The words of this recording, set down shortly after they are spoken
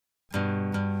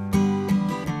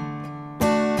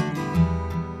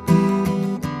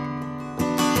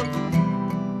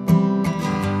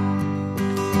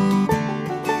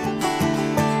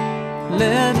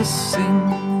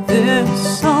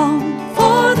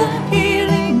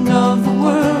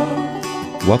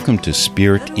Welcome to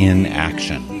Spirit in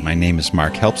Action. My name is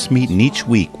Mark Helpsmeet, and each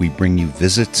week we bring you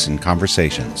visits and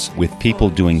conversations with people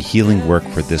doing healing work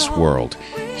for this world,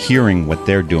 hearing what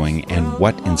they're doing and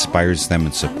what inspires them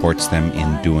and supports them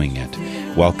in doing it.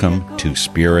 Welcome to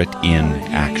Spirit in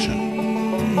Action.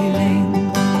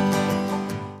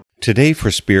 Today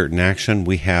for Spirit in Action,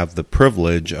 we have the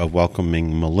privilege of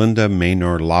welcoming Melinda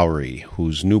Maynor-Lowery,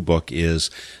 whose new book is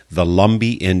The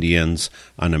Lumbee Indians,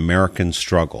 An American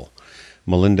Struggle.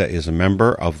 Melinda is a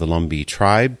member of the Lumbee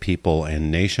tribe, people,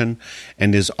 and nation,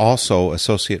 and is also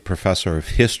Associate Professor of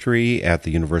History at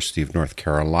the University of North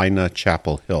Carolina,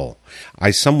 Chapel Hill. I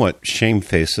somewhat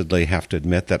shamefacedly have to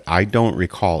admit that I don't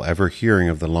recall ever hearing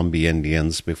of the Lumbee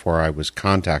Indians before I was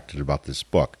contacted about this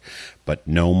book, but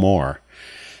no more.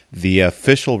 The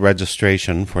official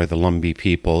registration for the Lumbee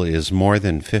people is more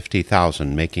than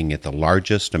 50,000, making it the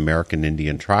largest American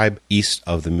Indian tribe east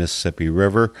of the Mississippi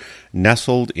River,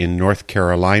 nestled in North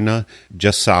Carolina,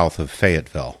 just south of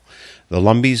Fayetteville. The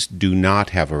Lumbees do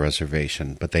not have a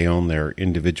reservation, but they own their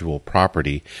individual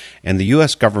property, and the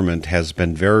U.S. government has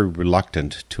been very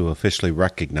reluctant to officially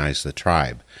recognize the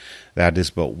tribe. That is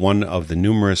but one of the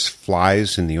numerous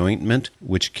flies in the ointment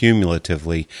which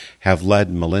cumulatively have led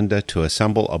Melinda to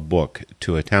assemble a book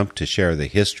to attempt to share the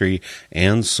history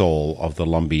and soul of the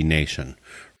Lumbee Nation.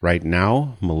 Right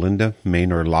now, Melinda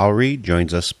Maynor-Lowery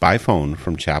joins us by phone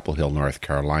from Chapel Hill, North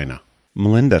Carolina.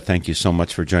 Melinda, thank you so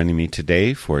much for joining me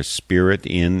today for Spirit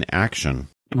in Action.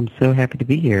 I'm so happy to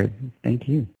be here. Thank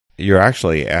you. You're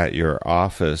actually at your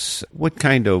office. What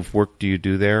kind of work do you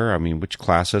do there? I mean, which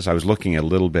classes? I was looking a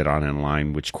little bit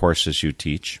online, which courses you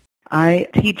teach. I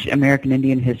teach American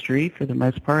Indian history for the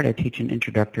most part. I teach an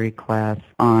introductory class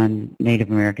on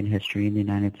Native American history in the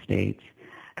United States.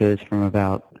 It goes from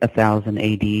about 1000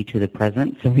 AD to the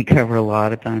present, so we cover a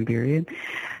lot of time period.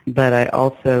 But I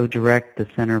also direct the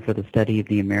Center for the Study of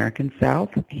the American South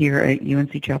here at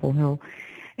UNC Chapel Hill.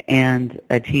 And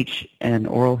I teach an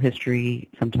oral history,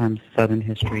 sometimes Southern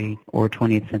history, or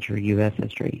 20th century U.S.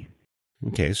 history.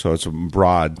 Okay, so it's a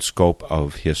broad scope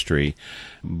of history,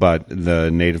 but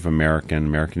the Native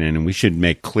American Indian, we should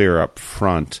make clear up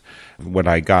front what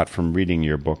I got from reading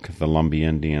your book, The Lumbee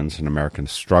Indians, An American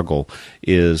Struggle,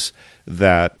 is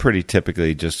that pretty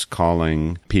typically just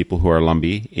calling people who are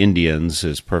Lumbee Indians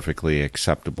is perfectly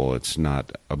acceptable. It's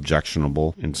not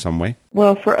objectionable in some way.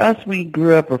 Well, for us, we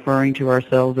grew up referring to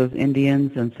ourselves as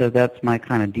Indians, and so that's my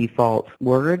kind of default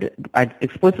word. I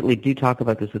explicitly do talk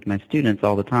about this with my students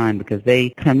all the time because they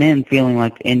come in feeling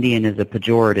like Indian is a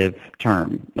pejorative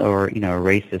term or, a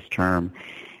racist term.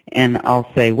 And I'll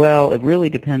say, well, it really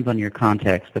depends on your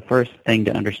context. The first thing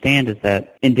to understand is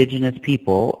that indigenous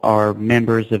people are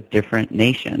members of different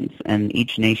nations, and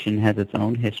each nation has its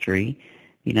own history.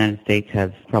 The United States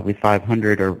has probably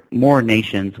 500 or more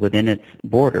nations within its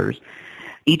borders.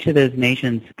 Each of those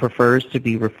nations prefers to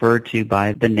be referred to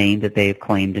by the name that they have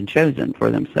claimed and chosen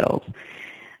for themselves.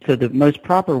 So the most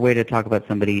proper way to talk about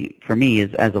somebody, for me,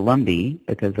 is as a Lumbee,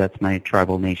 because that's my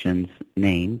tribal nation's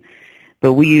name.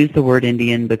 But we use the word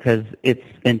Indian because it's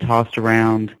been tossed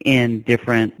around in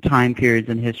different time periods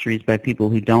and histories by people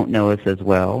who don't know us as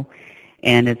well.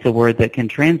 And it's a word that can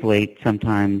translate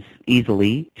sometimes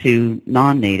easily to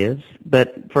non-natives.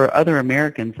 But for other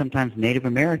Americans, sometimes Native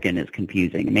American is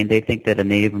confusing. I mean, they think that a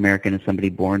Native American is somebody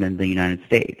born in the United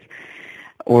States.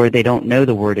 Or they don't know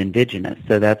the word indigenous.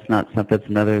 So that's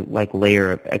another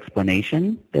layer of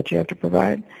explanation that you have to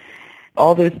provide.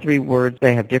 All those three words,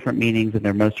 they have different meanings and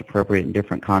they're most appropriate in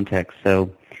different contexts. So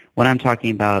when I'm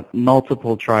talking about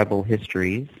multiple tribal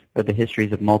histories, or the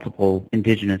histories of multiple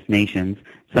indigenous nations,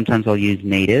 sometimes I'll use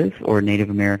Native or Native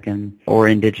American or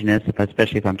Indigenous,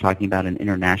 especially if I'm talking about an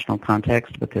international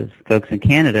context, because folks in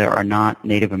Canada are not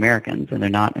Native Americans and they're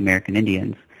not American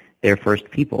Indians. They're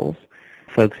First Peoples.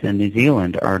 Folks in New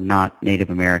Zealand are not Native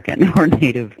American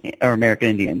or American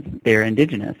Indians. They're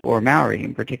Indigenous or Maori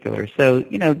in particular. So,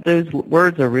 those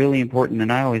words are really important, and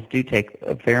I always do take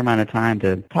a fair amount of time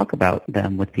to talk about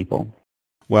them with people.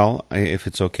 Well, if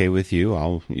it's okay with you,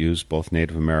 I'll use both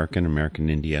Native American, American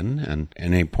Indian, and at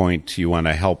any point you want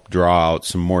to help draw out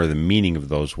some more of the meaning of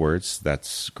those words,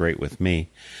 that's great with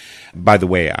me. By the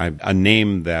way, a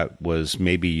name that was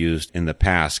maybe used in the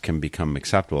past can become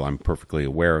acceptable. I'm perfectly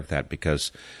aware of that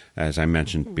because, as I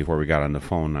mentioned before we got on the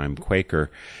phone, I'm Quaker.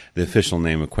 The official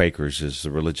name of Quakers is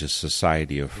the Religious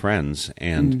Society of Friends,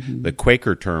 and the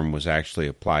Quaker term was actually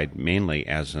applied mainly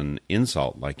as an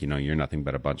insult, like, you're nothing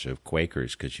but a bunch of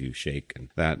Quakers because you shake and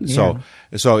that. Yeah.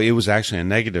 So it was actually a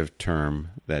negative term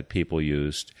that people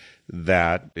used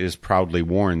that is proudly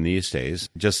worn these days,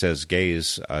 just as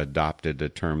gays adopted a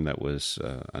term that was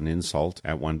an insult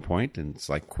at one point, and it's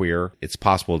like queer. It's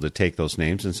possible to take those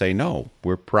names and say, no,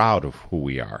 we're proud of who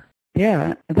we are.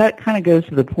 Yeah, that kind of goes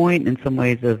to the point in some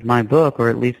ways of my book, or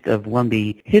at least of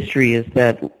Lumbee history, is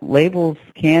that labels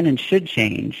can and should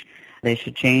change. They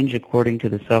should change according to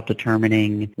the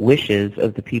self-determining wishes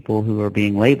of the people who are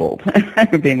being labeled,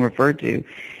 or being referred to.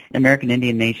 American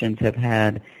Indian nations have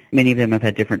had, many of them have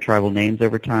had different tribal names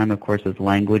over time. Of course, as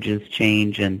languages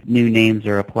change and new names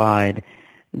are applied,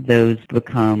 those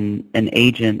become an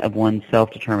agent of one's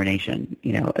self-determination,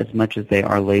 as much as they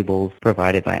are labels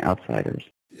provided by outsiders.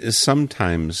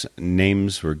 Sometimes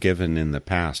names were given in the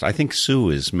past. I think Sioux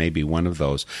is maybe one of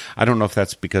those. I don't know if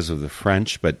that's because of the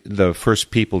French, but the first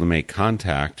people to make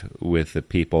contact with the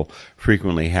people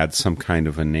frequently had some kind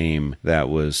of a name that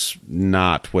was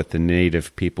not what the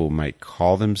native people might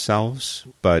call themselves,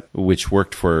 but which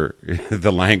worked for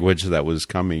the language that was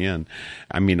coming in.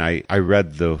 I mean, I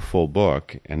read the full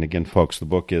book, and again, folks, the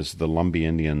book is The Lumbee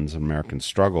Indians, American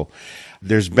Struggle.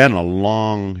 There's been a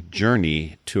long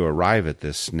journey to arrive at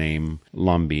this name,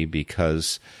 Lumbee,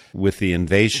 because with the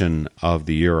invasion of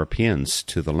the Europeans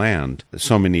to the land,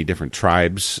 so many different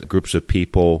tribes, groups of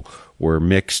people were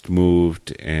mixed,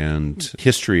 moved, and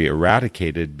history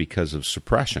eradicated because of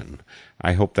suppression.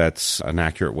 I hope that's an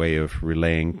accurate way of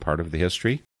relaying part of the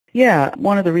history. Yeah,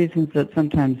 one of the reasons that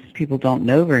sometimes people don't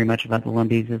know very much about the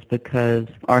Lumbees is because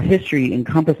our history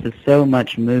encompasses so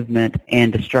much movement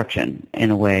and destruction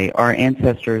in a way. Our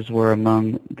ancestors were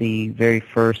among the very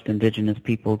first indigenous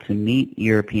people to meet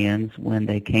Europeans when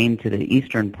they came to the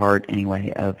eastern part,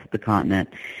 anyway, of the continent.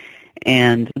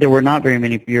 And there were not very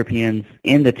many Europeans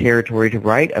in the territory to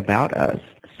write about us.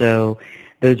 So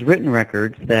those written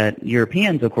records that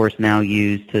Europeans, of course, now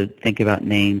use to think about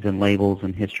names and labels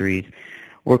and histories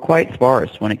were quite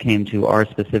sparse when it came to our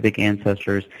specific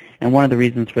ancestors. And one of the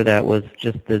reasons for that was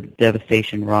just the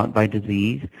devastation wrought by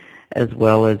disease, as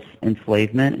well as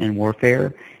enslavement and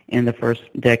warfare in the first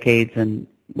decades and,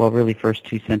 well, really first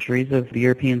 2 centuries of the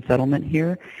European settlement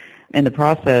here. In the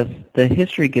process, the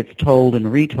history gets told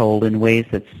and retold in ways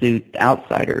that suit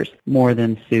outsiders more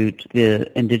than suit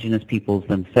the indigenous peoples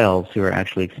themselves who are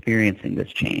actually experiencing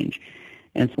this change.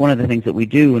 And it's one of the things that we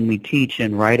do when we teach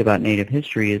and write about Native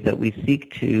history is that we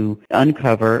seek to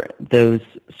uncover those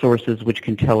sources which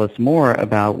can tell us more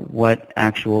about what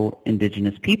actual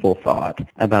indigenous people thought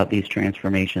about these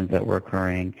transformations that were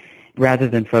occurring, rather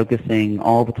than focusing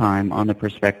all the time on the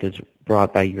perspectives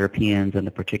brought by Europeans and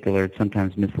the particular,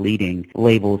 sometimes misleading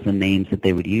labels and names that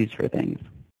they would use for things.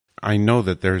 I know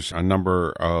that there's a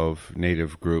number of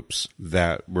Native groups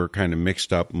that were kind of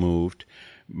mixed up, moved.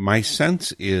 My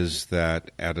sense is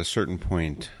that at a certain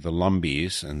point, the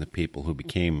Lumbees and the people who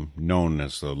became known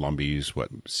as the Lumbees,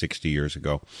 60 years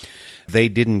ago, they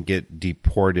didn't get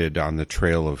deported on the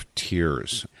Trail of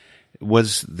Tears.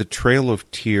 Was the Trail of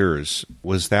Tears,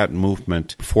 was that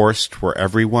movement forced for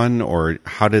everyone, or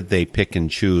how did they pick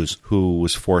and choose who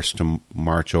was forced to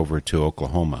march over to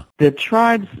Oklahoma? The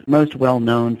tribes most well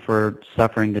known for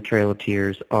suffering the Trail of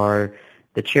Tears are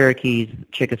the Cherokees,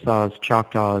 Chickasaws,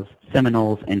 Choctaws,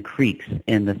 Seminoles, and Creeks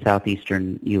in the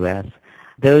southeastern U.S.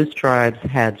 Those tribes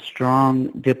had strong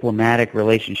diplomatic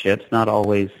relationships, not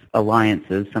always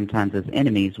alliances, sometimes as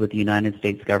enemies, with the United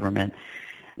States government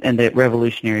in the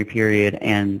Revolutionary period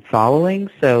and following.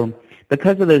 So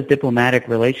because of those diplomatic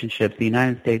relationships, the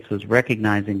United States was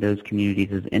recognizing those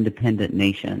communities as independent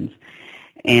nations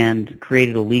and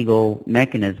created a legal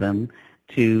mechanism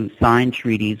to sign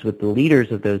treaties with the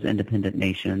leaders of those independent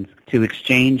nations to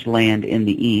exchange land in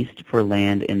the east for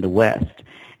land in the west.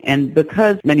 And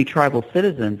because many tribal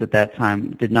citizens at that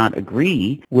time did not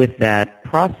agree with that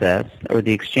process or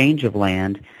the exchange of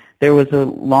land, there was a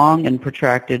long and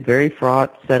protracted, very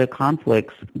fraught set of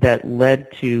conflicts that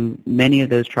led to many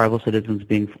of those tribal citizens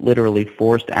being literally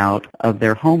forced out of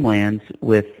their homelands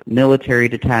with military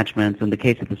detachments. In the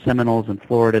case of the Seminoles in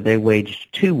Florida, they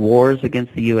waged 2 wars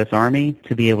against the U.S. Army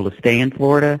to be able to stay in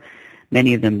Florida.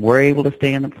 Many of them were able to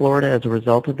stay in Florida as a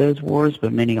result of those wars,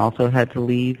 but many also had to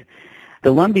leave.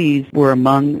 The Lumbees were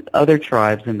among other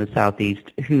tribes in the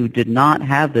Southeast who did not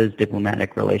have those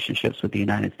diplomatic relationships with the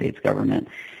United States government.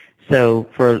 So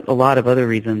for a lot of other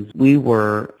reasons, we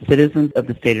were citizens of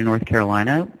the state of North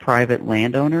Carolina, private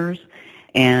landowners,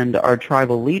 and our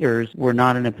tribal leaders were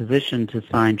not in a position to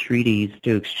sign treaties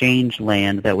to exchange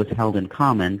land that was held in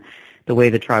common the way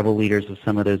the tribal leaders of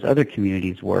some of those other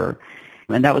communities were.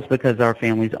 And that was because our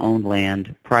families owned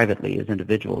land privately as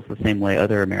individuals, the same way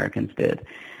other Americans did.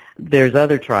 There's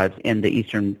other tribes in the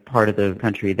eastern part of the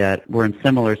country that were in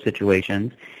similar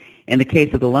situations. In the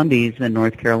case of the Lumbees in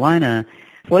North Carolina,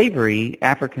 slavery,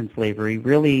 African slavery,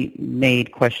 really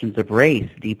made questions of race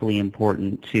deeply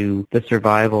important to the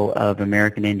survival of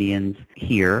American Indians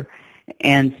here.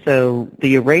 And so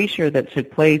the erasure that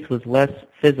took place was less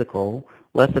physical,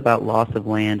 less about loss of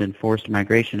land and forced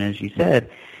migration, as you said,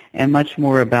 and much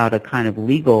more about a kind of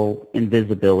legal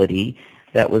invisibility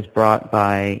that was brought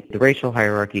by the racial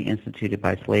hierarchy instituted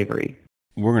by slavery.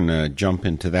 We're going to jump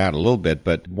into that a little bit,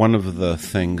 but one of the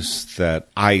things that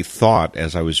I thought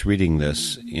as I was reading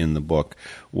this in the book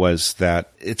was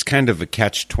that it's kind of a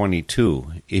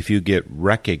catch-22. If you get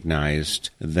recognized,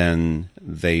 then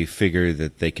they figure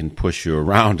that they can push you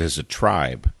around as a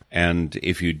tribe. And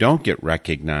if you don't get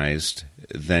recognized,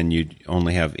 then you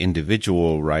only have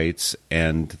individual rights,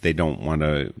 and they don't want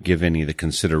to give any of the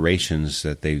considerations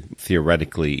that they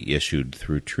theoretically issued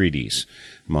through treaties,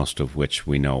 most of which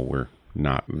we know were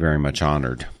not very much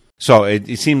honored. So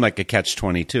it seemed like a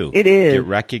catch-22. It is. Get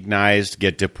recognized,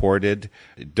 get deported,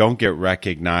 don't get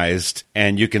recognized,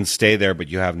 and you can stay there, but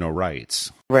you have no rights.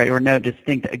 Right, or no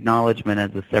distinct acknowledgement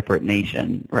as a separate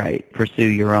nation, right? Pursue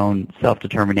your own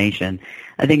self-determination.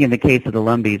 I think in the case of the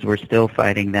Lumbees, we're still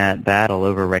fighting that battle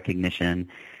over recognition,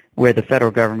 where the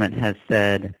federal government has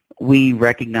said, we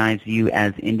recognize you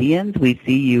as Indians, we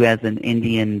see you as an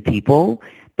Indian people,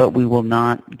 but we will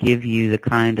not give you the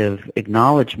kind of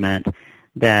acknowledgement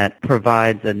that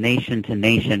provides a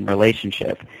nation-to-nation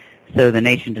relationship. So the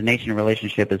nation-to-nation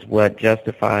relationship is what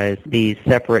justifies these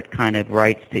separate kind of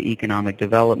rights to economic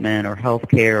development or health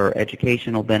care or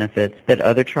educational benefits that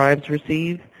other tribes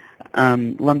receive.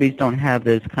 Lumbees don't have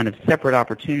those kind of separate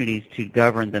opportunities to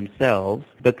govern themselves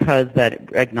because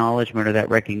that acknowledgement or that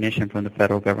recognition from the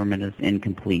federal government is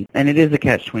incomplete. And it is a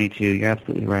catch-22. You're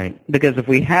absolutely right. Because if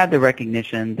we had the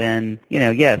recognition, then,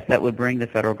 yes, that would bring the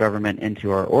federal government into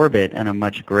our orbit at a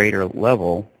much greater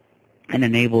level and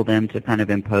enable them to kind of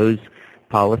impose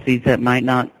policies that might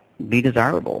not be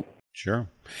desirable. Sure.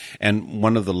 And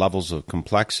one of the levels of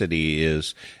complexity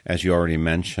is, as you already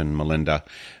mentioned, Melinda,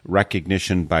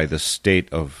 recognition by the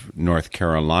state of North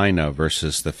Carolina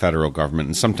versus the federal government.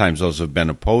 And sometimes those have been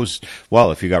opposed.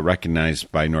 Well, if you got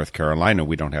recognized by North Carolina,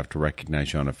 we don't have to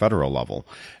recognize you on a federal level,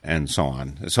 and so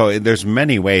on. So there's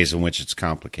many ways in which it's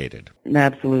complicated.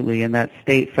 Absolutely. And that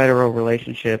state-federal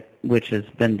relationship, which has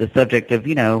been the subject of,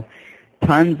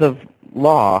 tons of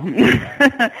law,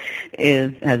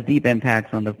 has deep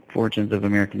impacts on the fortunes of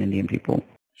American Indian people.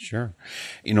 Sure.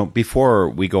 Before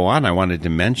we go on, I wanted to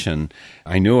mention,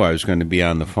 I knew I was going to be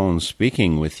on the phone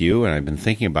speaking with you, and I've been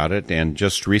thinking about it, and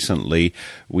just recently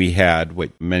we had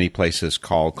what many places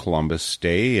call Columbus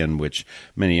Day, and which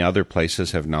many other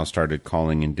places have now started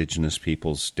calling Indigenous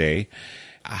Peoples Day.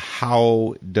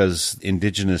 How does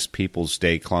Indigenous Peoples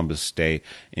Day, Columbus Day,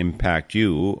 impact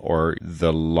you or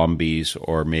the Lumbees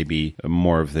or maybe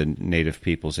more of the Native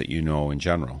peoples that you know in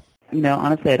general?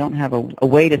 Honestly, I don't have a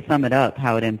way to sum it up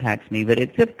how it impacts me, but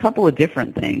it's a couple of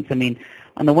different things. I mean,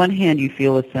 on the one hand, I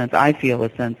feel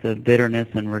a sense of bitterness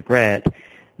and regret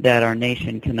that our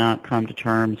nation cannot come to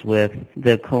terms with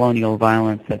the colonial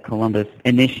violence that Columbus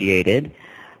initiated.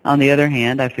 On the other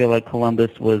hand, I feel like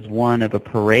Columbus was one of a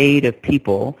parade of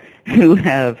people who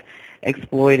have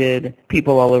exploited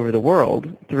people all over the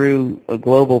world through a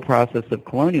global process of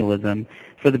colonialism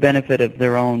for the benefit of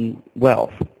their own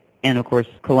wealth. And of course,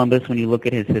 Columbus, when you look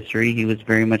at his history, he was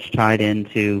very much tied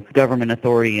into government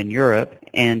authority in Europe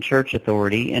and church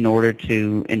authority in order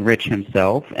to enrich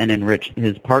himself and enrich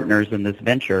his partners in this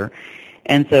venture.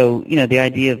 And so, the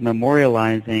idea of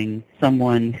memorializing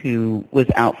someone who was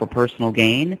out for personal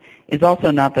gain is also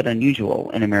not that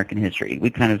unusual in American history. We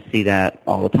kind of see that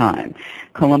all the time.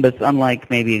 Columbus,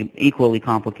 unlike maybe an equally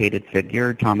complicated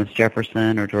figure, Thomas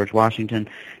Jefferson or George Washington,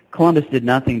 Columbus did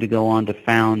nothing to go on to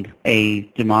found a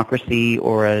democracy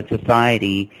or a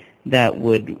society that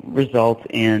would result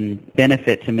in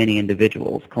benefit to many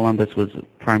individuals. Columbus was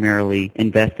primarily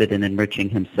invested in enriching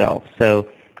himself. So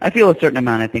I feel a certain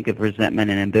amount, of resentment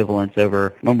and ambivalence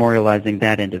over memorializing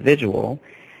that individual.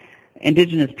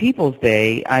 Indigenous Peoples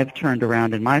Day, I've turned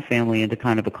around in my family into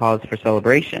kind of a cause for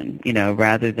celebration,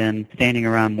 rather than standing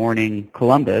around mourning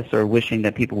Columbus or wishing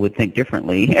that people would think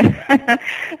differently.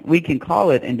 We can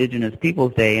call it Indigenous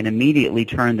Peoples Day and immediately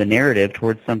turn the narrative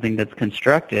towards something that's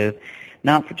constructive,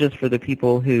 not just for the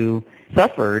people who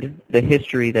suffered the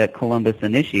history that Columbus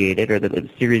initiated or the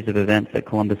series of events that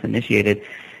Columbus initiated,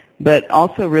 but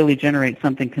also really generate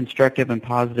something constructive and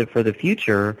positive for the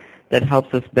future that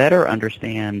helps us better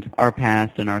understand our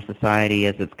past and our society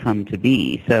as it's come to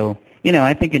be. So,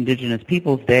 I think Indigenous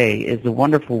Peoples Day is a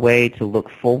wonderful way to look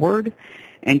forward,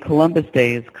 and Columbus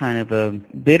Day is kind of a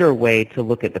bitter way to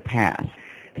look at the past.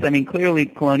 I mean, clearly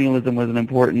colonialism was an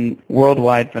important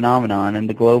worldwide phenomenon, and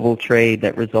the global trade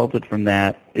that resulted from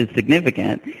that is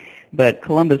significant. But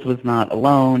Columbus was not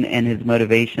alone, and his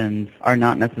motivations are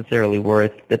not necessarily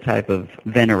worth the type of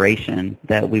veneration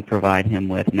that we provide him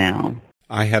with now.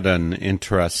 I had an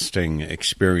interesting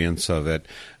experience of it.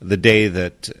 The day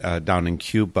that down in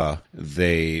Cuba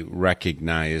they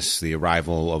recognize the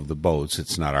arrival of the boats,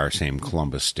 it's not our same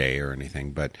Columbus Day or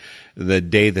anything, but the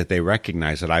day that they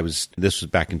recognize it, this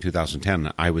was back in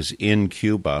 2010, I was in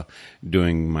Cuba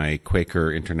doing my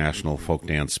Quaker International Folk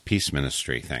Dance Peace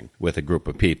Ministry thing with a group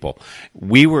of people.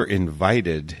 We were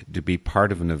invited to be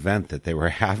part of an event that they were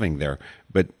having there,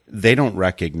 but they don't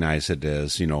recognize it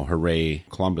as, hooray,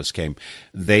 Columbus came.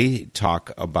 They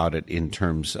talk about it in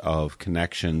terms of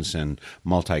connections and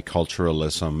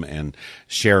multiculturalism and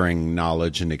sharing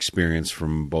knowledge and experience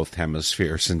from both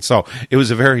hemispheres. And so it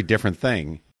was a very different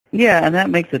thing. Yeah, and that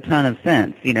makes a ton of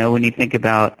sense, when you think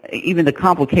about even the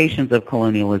complications of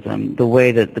colonialism, the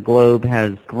way that the globe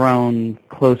has grown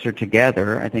closer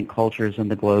together. I think cultures in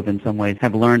the globe in some ways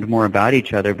have learned more about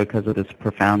each other because of this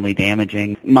profoundly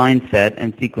damaging mindset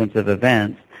and sequence of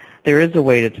events. There is a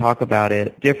way to talk about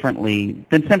it differently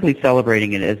than simply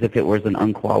celebrating it as if it was an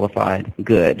unqualified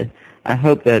good. I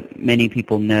hope that many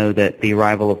people know that the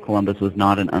arrival of Columbus was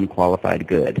not an unqualified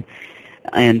good.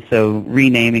 And so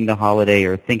renaming the holiday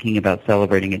or thinking about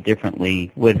celebrating it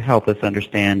differently would help us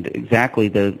understand exactly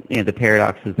the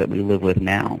paradoxes that we live with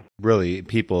now. Really,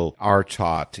 people are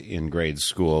taught in grade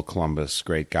school, Columbus,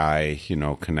 great guy,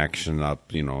 connection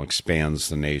up, expands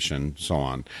the nation, so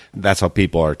on. That's how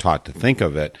people are taught to think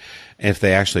of it. If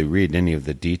they actually read any of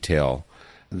the detail,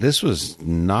 this was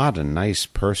not a nice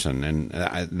person, and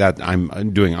that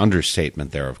I'm doing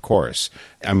understatement there, of course.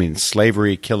 I mean,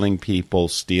 slavery, killing people,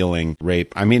 stealing,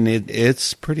 rape. I mean,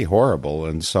 it's pretty horrible.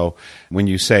 And so when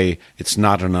you say it's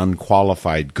not an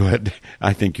unqualified good,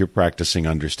 I think you're practicing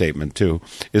understatement too.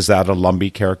 Is that a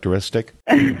Lumbee characteristic?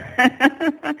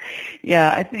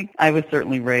 Yeah, I think I was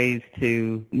certainly raised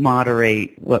to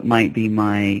moderate what might be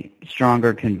my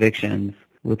stronger convictions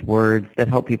with words that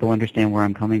help people understand where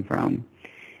I'm coming from.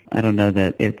 I don't know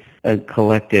that it's a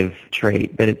collective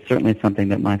trait, but it's certainly something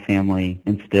that my family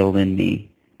instilled in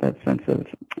me, that sense of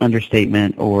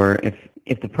understatement, or if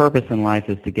the purpose in life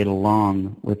is to get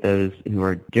along with those who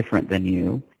are different than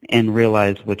you and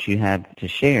realize what you have to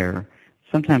share,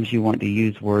 sometimes you want to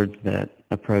use words that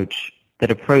approach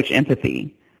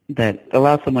empathy, that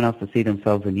allow someone else to see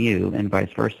themselves in you and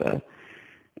vice versa.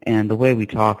 And the way we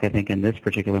talk, I think, in this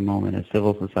particular moment as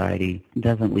civil society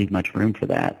doesn't leave much room for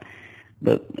that.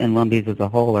 And Lumbees as a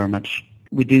whole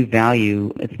we do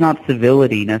value, it's not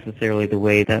civility necessarily the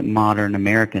way that modern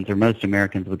Americans or most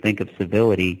Americans would think of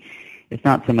civility. It's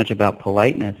not so much about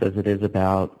politeness as it is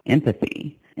about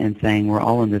empathy and saying we're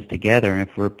all in this together, and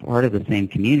if we're part of the same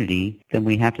community, then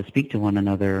we have to speak to one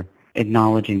another,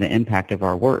 acknowledging the impact of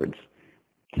our words.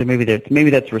 So maybe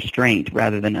that's restraint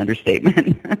rather than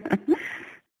understatement.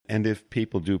 And if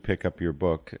people do pick up your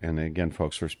book, and again,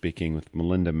 folks, we're speaking with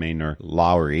Melinda Maynor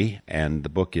Lowery, and the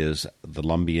book is The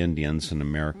Lumbee Indians, An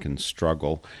American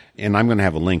Struggle. And I'm going to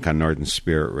have a link on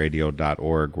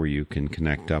northernspiritradio.org where you can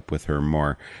connect up with her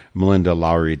more.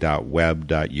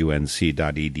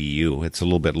 melindalowery.web.unc.edu. It's a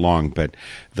little bit long, but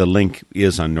the link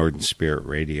is on Northern Spirit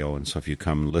Radio, and so if you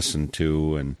come listen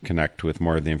to and connect with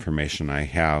more of the information I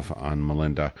have on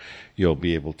Melinda, you'll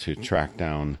be able to track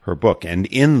down her book. And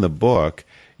in the book,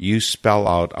 you spell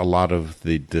out a lot of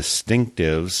the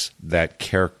distinctives that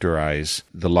characterize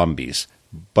the Lumbees,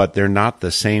 but they're not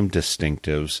the same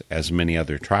distinctives as many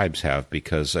other tribes have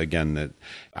because, again,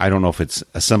 I don't know if it's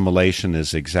assimilation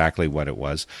is exactly what it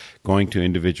was, going to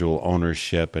individual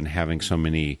ownership and having so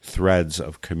many threads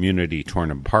of community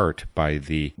torn apart by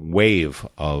the wave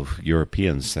of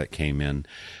Europeans that came in.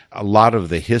 A lot of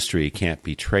the history can't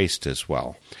be traced as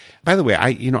well. By the way,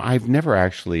 I've never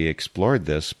actually explored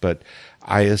this, but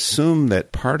I assume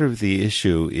that part of the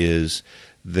issue is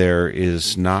there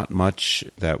is not much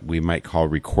that we might call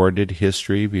recorded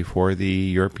history before the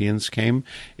Europeans came.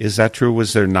 Is that true?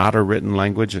 Was there not a written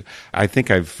language? I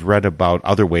think I've read about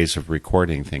other ways of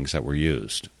recording things that were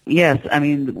used. Yes, I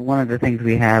mean, one of the things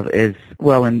we have is,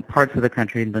 well, in parts of the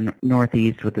country, in the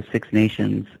Northeast with the Six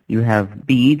Nations, you have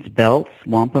beads, belts,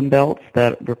 wampum belts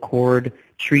that record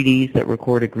treaties, that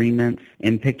record agreements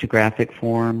in pictographic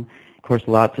form. Of course,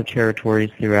 lots of territories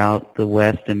throughout the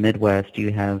West and Midwest,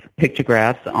 you have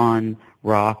pictographs on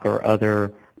rock or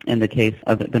other. In the case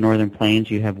of the Northern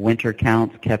Plains, you have winter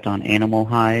counts kept on animal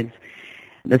hides.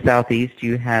 the Southeast,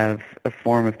 you have a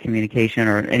form of communication,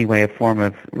 or anyway, a form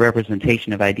of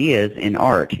representation of ideas in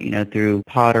art, through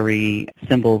pottery,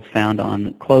 symbols found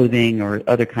on clothing or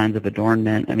other kinds of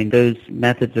adornment. I mean, those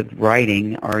methods of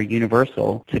writing are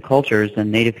universal to cultures,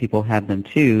 and Native people have them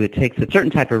too. It takes a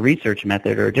certain type of research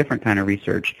method or a different kind of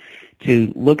research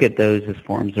to look at those as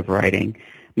forms of writing.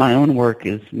 My own work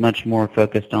is much more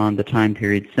focused on the time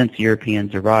period since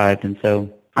Europeans arrived, and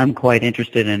so I'm quite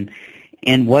interested in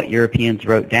what Europeans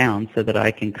wrote down so that I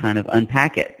can kind of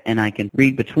unpack it, and I can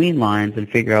read between lines and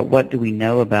figure out what do we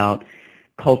know about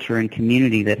culture and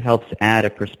community that helps add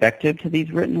a perspective to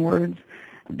these written words,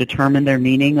 determine their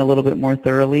meaning a little bit more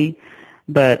thoroughly.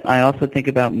 But I also think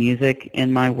about music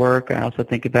in my work. I also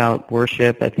think about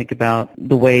worship. I think about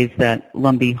the ways that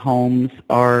Lumbee homes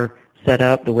are set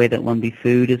up, the way that Lumbee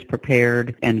food is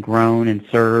prepared and grown and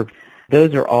served.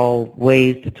 Those are all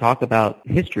ways to talk about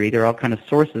history. They're all kind of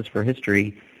sources for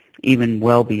history, even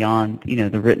well beyond,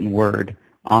 the written word,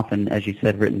 often, as you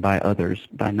said, written by others,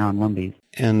 by non-Lumbees.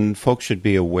 And folks should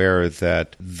be aware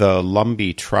that the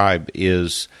Lumbee tribe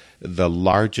is the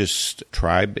largest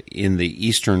tribe in the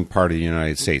eastern part of the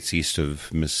United States, east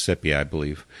of Mississippi, I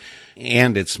believe.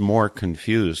 And it's more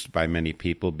confused by many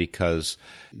people because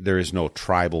there is no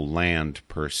tribal land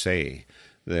per se.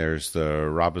 There's the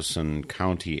Robeson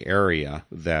County area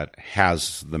that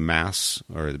has the mass,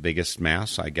 or the biggest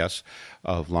mass, I guess,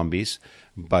 of Lumbees.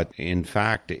 But in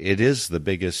fact, it is the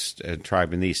biggest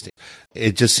tribe in the East.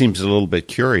 It just seems a little bit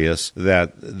curious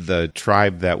that the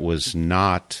tribe that was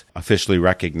not officially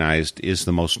recognized is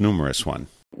the most numerous one.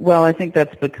 Well, I think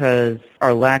that's because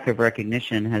our lack of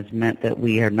recognition has meant that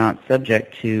we are not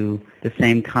subject to the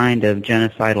same kind of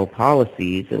genocidal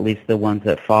policies, at least the ones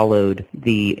that followed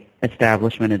the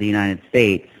establishment of the United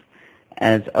States,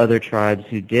 as other tribes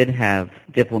who did have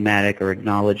diplomatic or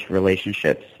acknowledged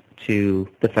relationships to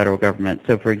the federal government.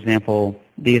 So, for example,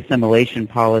 the assimilation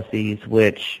policies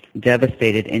which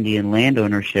devastated Indian land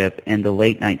ownership in the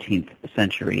late 19th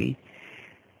century,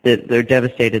 that they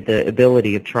devastated the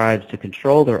ability of tribes to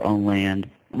control their own land.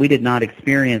 We did not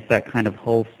experience that kind of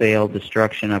wholesale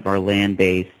destruction of our land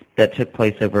base that took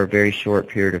place over a very short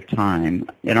period of time.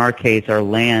 In our case, our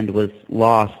land was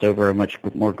lost over a much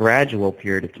more gradual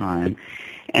period of time.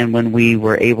 And when we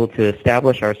were able to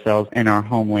establish ourselves in our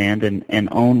homeland and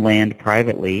own land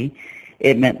privately,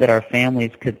 it meant that our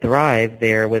families could thrive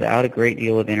there without a great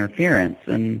deal of interference.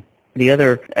 And the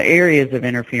other areas of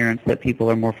interference that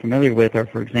people are more familiar with are,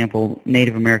 for example,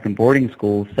 Native American boarding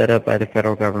schools set up by the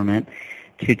federal government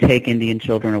to take Indian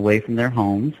children away from their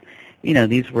homes.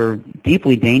 These were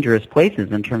deeply dangerous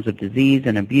places in terms of disease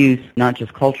and abuse, not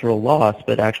just cultural loss,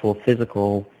 but actual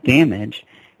physical damage.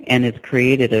 And it's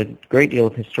created a great deal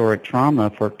of historic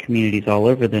trauma for communities all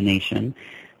over the nation.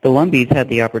 The Lumbees had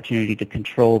the opportunity to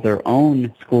control their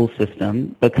own school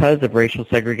system because of racial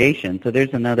segregation. So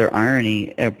there's another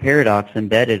irony, a paradox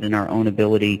embedded in our own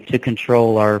ability to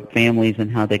control our families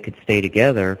and how they could stay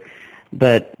together.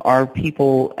 But our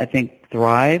people, I think,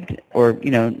 thrived, or,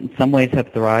 in some ways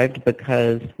have thrived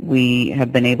because we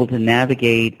have been able to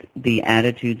navigate the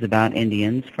attitudes about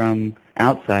Indians from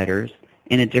outsiders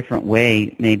in a different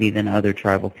way maybe than other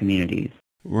tribal communities.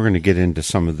 We're going to get into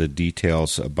some of the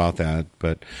details about that,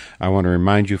 but I want to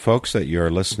remind you folks that you're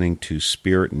listening to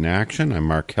Spirit in Action. I'm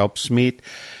Mark Helpsmeet.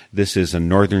 This is a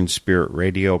Northern Spirit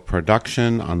Radio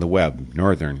production on the web,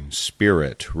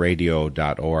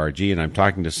 northernspiritradio.org, and I'm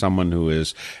talking to someone who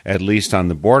is at least on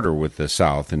the border with the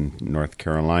South in North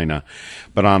Carolina.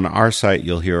 But on our site,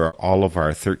 you'll hear all of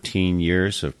our 13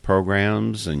 years of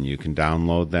programs, and you can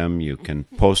download them. You can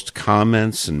post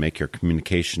comments and make your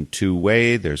communication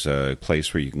two-way. There's a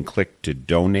place where you can click to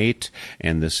donate,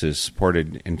 and this is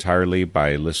supported entirely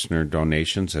by listener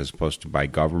donations as opposed to by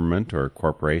government or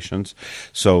corporations.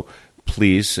 So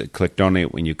please click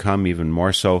donate when you come. Even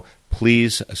more so,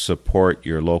 please support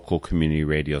your local community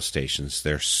radio stations.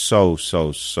 They're so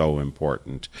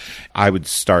important. I would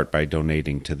start by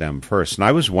donating to them first. And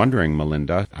I was wondering,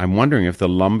 Melinda, I'm wondering if the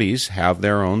Lumbees have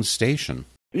their own station.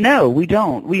 No, we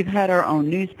don't. We've had our own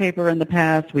newspaper in the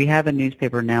past. We have a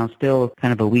newspaper now, still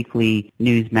kind of a weekly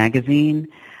news magazine.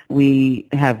 We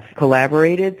have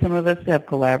collaborated, some of us have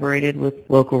collaborated with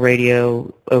local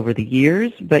radio over the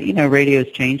years, but, radio's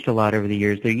changed a lot over the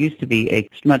years. There used to be a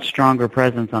much stronger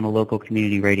presence on a local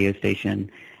community radio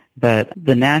station, but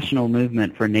the national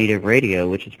movement for Native radio,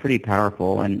 which is pretty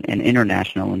powerful and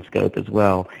international in scope as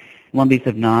well, Lumbees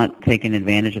have not taken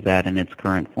advantage of that in its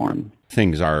current form.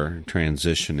 things are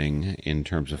transitioning in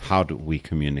terms of how do we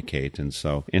communicate, and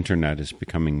so internet is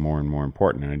becoming more and more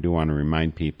important. And I do want to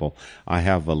remind people, I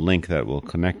have a link that will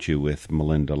connect you with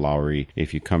Melinda Lowry.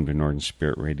 If you come to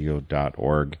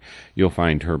northernspiritradio.org, you'll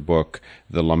find her book,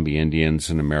 The Lumbee Indians,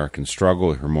 An American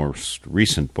Struggle, her most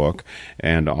recent book,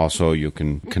 and also you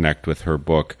can connect with her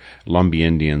book, Lumbee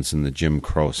Indians in the Jim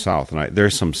Crow South. And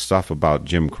there's some stuff about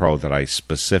Jim Crow that I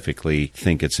specifically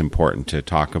think it's important to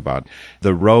talk about.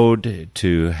 The road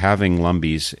to having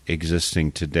Lumbees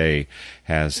existing today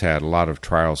has had a lot of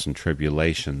trials and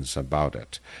tribulations about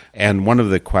it. And one of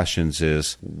the questions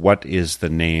is, what is the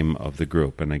name of the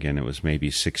group? And again, it was maybe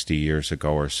 60 years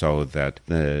ago or so that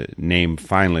the name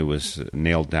finally was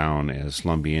nailed down as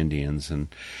Lumbee Indians, and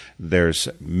there's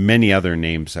many other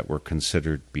names that were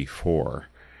considered before.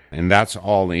 And that's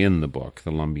all in the book,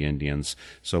 The Lumbee Indians.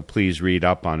 So please read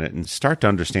up on it and start to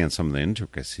understand some of the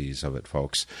intricacies of it,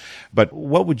 folks. But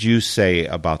what would you say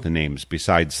about the names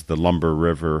besides the Lumber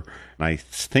River? And I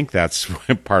think that's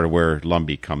part of where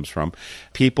Lumbee comes from.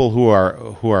 People who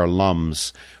are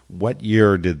Lums, what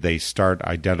year did they start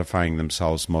identifying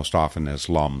themselves most often as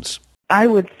Lums? I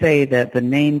would say that the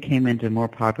name came into more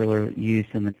popular use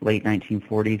in the late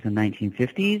 1940s and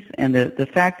 1950s. And the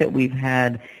fact that we've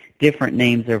had different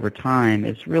names over time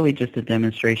is really just a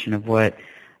demonstration of what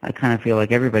I kind of feel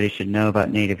like everybody should know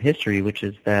about Native history, which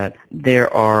is that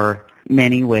there are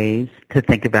many ways to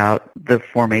think about the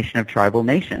formation of tribal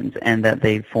nations, and that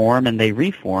they form and they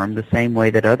reform the same way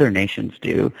that other nations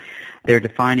do. Their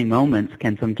defining moments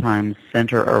can sometimes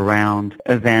center around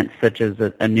events such as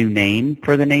a new name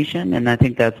for the nation, and I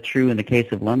think that's true in the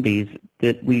case of Lumbees,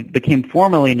 that we became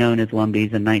formally known as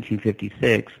Lumbees in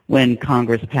 1956 when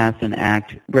Congress passed an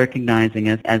act recognizing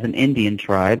us as an Indian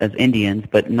tribe, as Indians,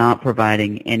 but not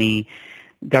providing any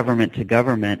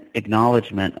government-to-government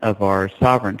acknowledgement of our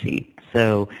sovereignty.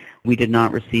 So we did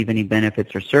not receive any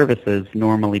benefits or services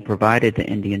normally provided to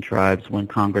Indian tribes when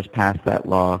Congress passed that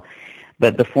law.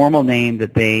 But the formal name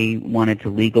that they wanted to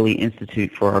legally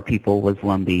institute for our people was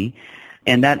Lumbee.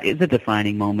 And that is a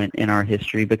defining moment in our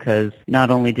history, because not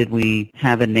only did we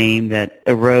have a name that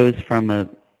arose from a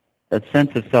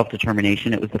sense of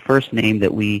self-determination, it was the first name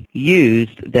that we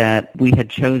used that we had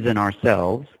chosen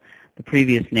ourselves. The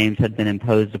previous names had been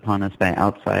imposed upon us by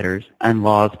outsiders, and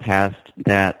laws passed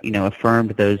that,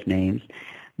 affirmed those names.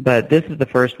 But this is the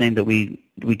first name that we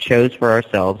chose for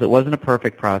ourselves. It wasn't a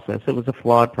perfect process. It was a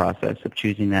flawed process of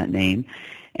choosing that name.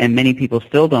 And many people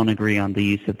still don't agree on the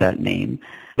use of that name.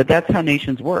 But that's how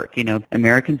nations work.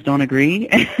 Americans don't agree,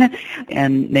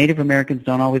 and Native Americans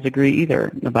don't always agree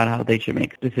either about how they should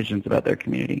make decisions about their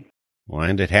community. Well,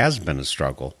 and it has been a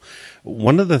struggle.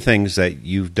 One of the things that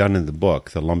you've done in the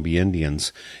book, The Lumbee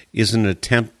Indians, is an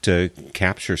attempt to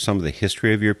capture some of the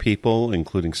history of your people,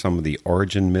 including some of the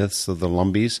origin myths of the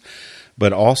Lumbees,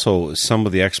 but also some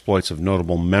of the exploits of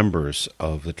notable members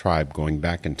of the tribe going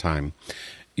back in time.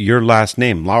 Your last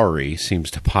name, Lowry, seems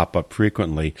to pop up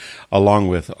frequently, along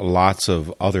with lots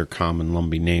of other common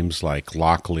Lumbee names like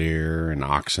Locklear and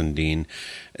Oxendine.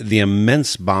 The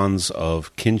immense bonds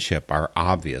of kinship are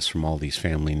obvious from all these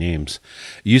family names.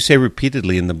 You say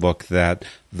repeatedly in the book that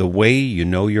the way you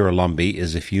know you're a Lumbee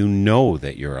is if you know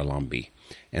that you're a Lumbee.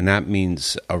 And that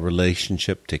means a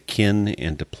relationship to kin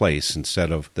and to place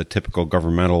instead of the typical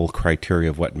governmental criteria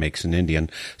of what makes an Indian.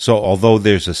 So although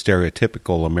there's a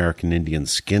stereotypical American Indian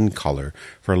skin color,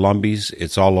 for Lumbees,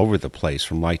 it's all over the place,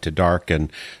 from light to dark, and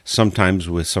sometimes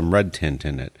with some red tint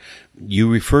in it.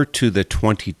 You refer to the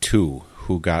 22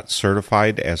 who got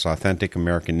certified as authentic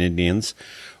American Indians,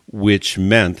 which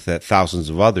meant that thousands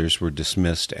of others were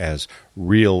dismissed as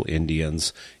real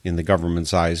Indians in the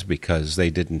government's eyes because they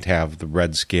didn't have the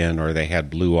red skin, or they had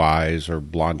blue eyes or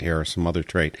blonde hair or some other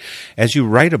trait. As you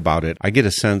write about it, I get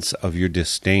a sense of your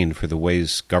disdain for the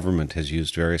ways government has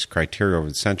used various criteria over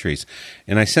the centuries,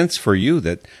 and I sense for you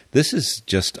that this is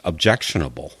just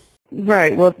objectionable.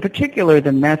 Right. Well, in particular,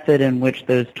 the method in which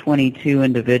those 22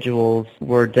 individuals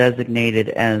were designated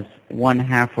as one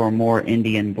half or more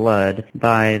Indian blood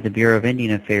by the Bureau of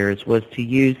Indian Affairs was to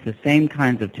use the same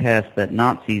kinds of tests that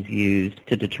Nazis used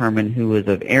to determine who was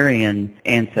of Aryan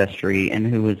ancestry and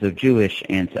who was of Jewish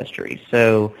ancestry.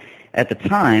 So at the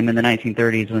time, in the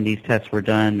 1930s, when these tests were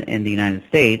done in the United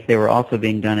States, they were also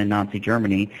being done in Nazi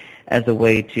Germany as a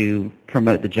way to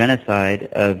promote the genocide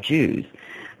of Jews.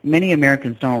 Many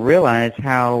Americans don't realize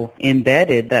how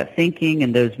embedded that thinking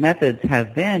and those methods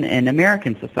have been in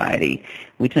American society.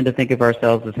 We tend to think of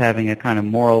ourselves as having a kind of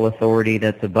moral authority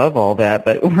that's above all that,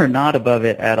 but we're not above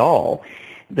it at all.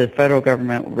 The federal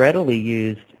government readily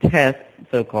used tests,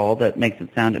 so-called, that makes it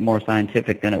sound more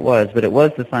scientific than it was, but it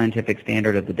was the scientific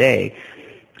standard of the day,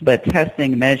 But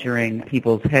testing, measuring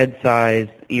people's head size,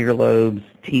 earlobes,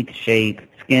 teeth shape,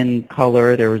 skin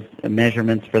color, there was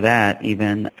measurements for that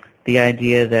even. The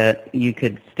idea that you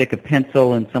could stick a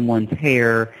pencil in someone's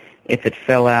hair. If it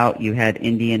fell out, you had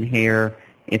Indian hair.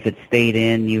 If it stayed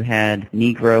in, you had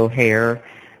Negro hair.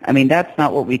 I mean, that's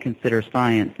not what we consider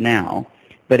science now.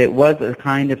 But it was a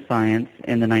kind of science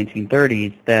in the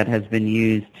 1930s that has been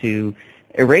used to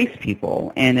erase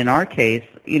people. And in our case,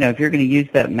 if you're going to use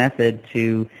that method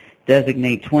to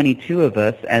designate 22 of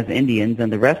us as Indians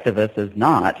and the rest of us as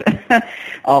not,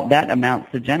 all that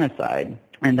amounts to genocide.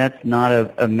 And that's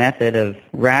not a method of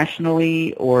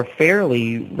rationally or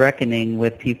fairly reckoning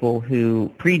with people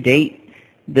who predate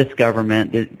this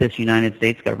government, this United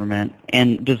States government,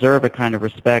 and deserve a kind of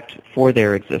respect for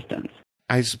their existence.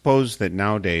 I suppose that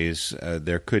nowadays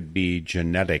there could be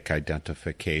genetic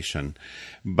identification,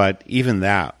 but even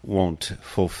that won't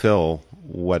fulfill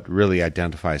what really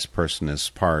identifies a person as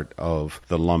part of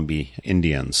the Lumbee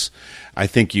Indians. I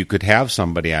think you could have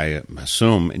somebody, I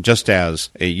assume, just as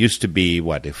it used to be,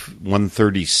 if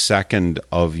 1/32nd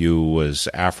of you was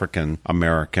African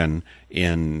American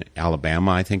in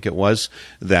Alabama, I think it was,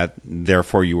 that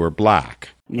therefore you were black.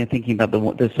 You're thinking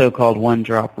about the so-called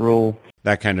one-drop rule.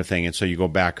 That kind of thing. And so you go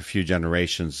back a few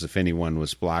generations, if anyone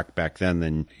was black back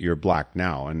then you're black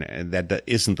now. And that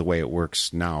isn't the way it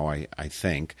works now, I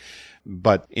think.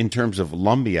 But in terms of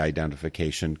Lumbee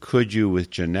identification, could you with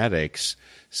genetics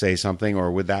say something, or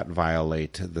would that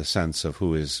violate the sense of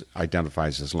who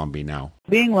identifies as Lumbee now?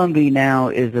 Being Lumbee now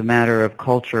is a matter of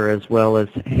culture as well as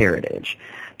heritage.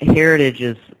 Heritage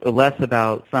is less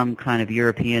about some kind of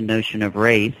European notion of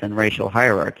race and racial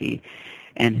hierarchy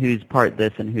and who's part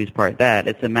this and who's part that.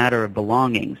 It's a matter of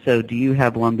belonging. So do you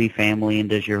have Lumbee family, and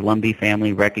does your Lumbee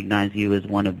family recognize you as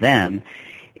one of them,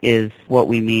 is what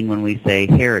we mean when we say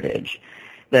heritage.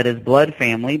 That is blood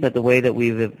family, but the way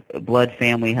that blood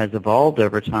family has evolved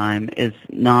over time is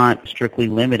not strictly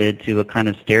limited to a kind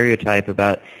of stereotype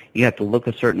about you have to look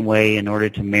a certain way in order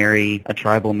to marry a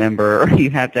tribal member, or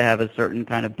you have to have a certain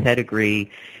kind of pedigree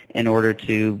in order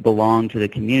to belong to the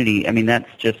community. I mean, that's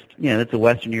just, that's a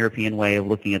Western European way of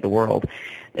looking at the world.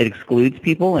 It excludes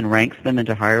people and ranks them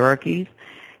into hierarchies,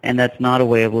 and that's not a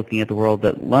way of looking at the world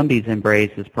that Lumbees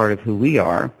embrace as part of who we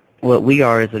are. What we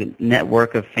are is a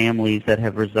network of families that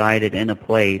have resided in a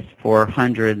place for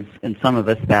hundreds, and some of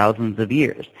us thousands of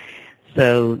years.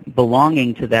 So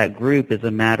belonging to that group is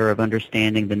a matter of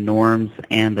understanding the norms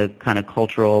and the kind of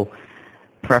cultural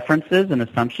preferences and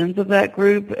assumptions of that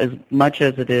group, as much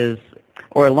as it is,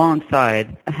 or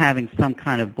alongside having some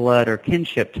kind of blood or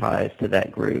kinship ties to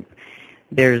that group.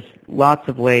 There's lots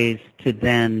of ways to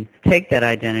then take that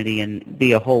identity and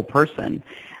be a whole person.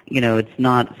 It's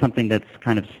not something that's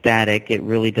kind of static. It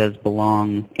really does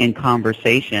belong in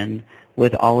conversation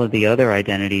with all of the other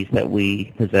identities that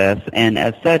we possess. And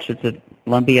as such, it's a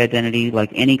Lumbee identity,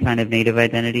 like any kind of Native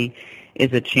identity,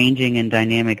 is a changing and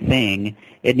dynamic thing.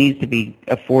 It needs to be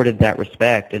afforded that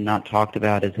respect and not talked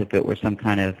about as if it were some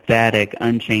kind of static,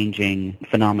 unchanging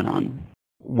phenomenon.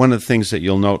 One of the things that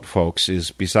you'll note, folks,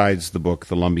 is besides the book,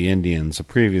 The Lumbee Indians, a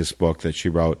previous book that she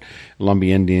wrote, Lumbee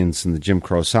Indians in the Jim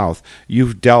Crow South,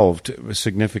 you've delved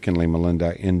significantly,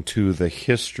 Melinda, into the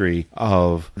history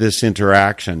of this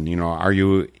interaction. Are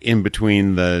you in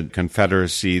between the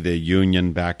Confederacy, the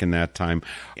Union back in that time,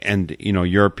 and,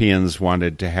 Europeans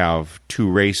wanted to have two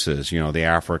races, the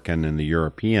African and the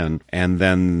European, and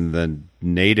then the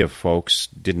Native folks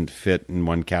didn't fit in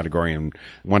one category, and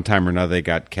one time or another they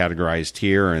got categorized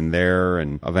here and there,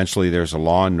 and eventually there's a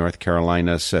law in North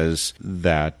Carolina says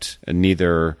that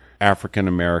neither African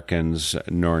Americans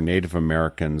nor Native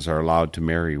Americans are allowed to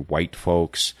marry white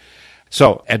folks.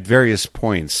 So at various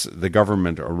points, the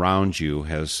government around you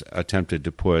has attempted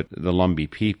to put the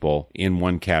Lumbee people in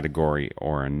one category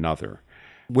or another.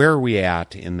 Where are we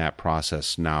at in that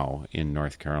process now in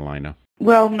North Carolina?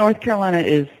 Well, North Carolina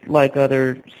is like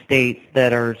other states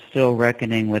that are still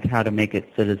reckoning with how to make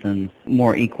its citizens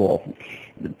more equal.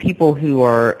 The people who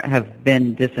have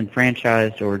been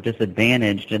disenfranchised or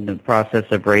disadvantaged in the process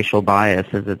of racial bias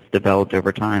as it's developed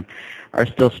over time are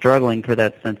still struggling for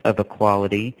that sense of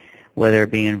equality, whether it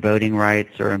be in voting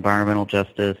rights or environmental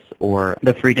justice or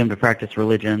the freedom to practice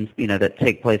religions, that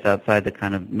take place outside the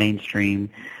kind of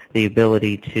mainstream, the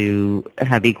ability to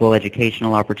have equal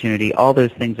educational opportunity. All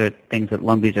those things are things that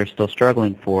Lumbees are still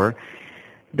struggling for.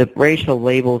 The racial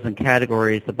labels and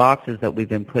categories, the boxes that we've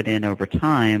been put in over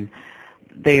time,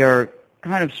 they are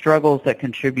kind of struggles that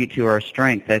contribute to our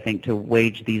strength, I think, to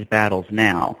wage these battles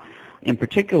now. In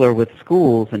particular, with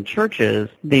schools and churches,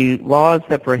 the laws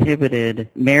that prohibited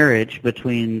marriage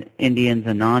between Indians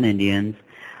and non-Indians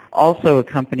also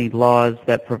accompanied laws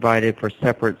that provided for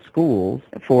separate schools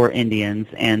for Indians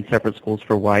and separate schools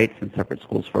for whites and separate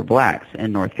schools for blacks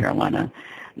in North Carolina.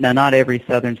 Now, not every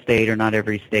southern state or not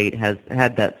every state has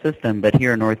had that system, but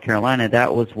here in North Carolina,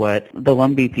 that was what the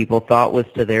Lumbee people thought was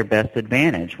to their best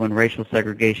advantage. When racial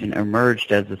segregation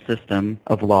emerged as a system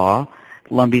of law,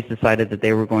 Lumbees decided that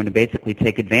they were going to basically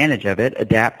take advantage of it,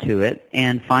 adapt to it,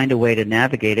 and find a way to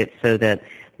navigate it so that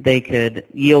they could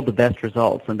yield the best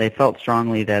results. And they felt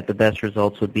strongly that the best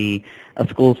results would be a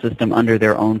school system under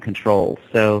their own control.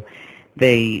 So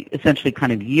they essentially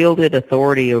kind of yielded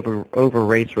authority over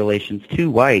race relations to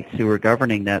whites who were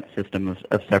governing that system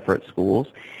of separate schools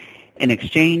in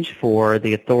exchange for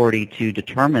the authority to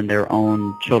determine their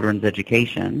own children's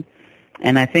education.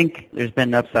 And I think there's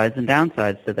been upsides and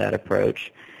downsides to that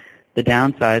approach. The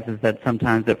downsides is that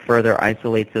sometimes it further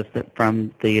isolates us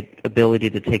from the ability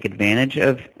to take advantage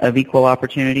of equal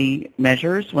opportunity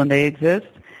measures when they exist.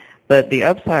 But the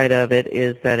upside of it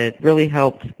is that it really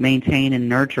helps maintain and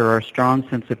nurture our strong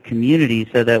sense of community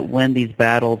so that when these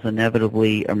battles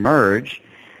inevitably emerge,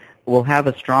 we'll have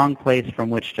a strong place from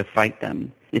which to fight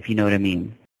them, if you know what I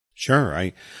mean. Sure,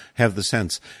 I have the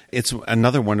sense. It's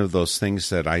another one of those things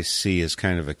that I see as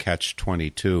kind of a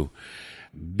catch-22.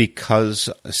 Because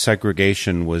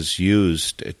segregation was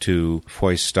used to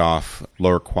foist off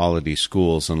lower quality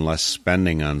schools and less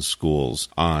spending on schools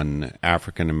on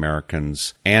African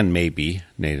Americans and maybe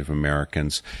Native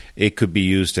Americans, it could be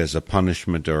used as a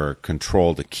punishment or a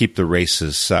control to keep the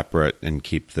races separate and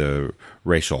keep the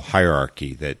racial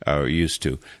hierarchy that are used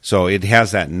to. So it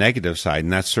has that negative side,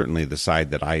 and that's certainly the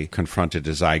side that I confronted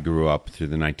as I grew up through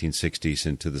the 1960s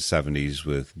into the 70s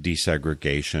with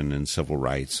desegregation and civil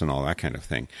rights and all that kind of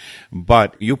thing.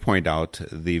 But you point out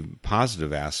the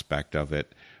positive aspect of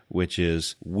it, which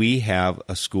is we have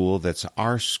a school that's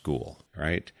our school,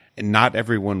 right? And not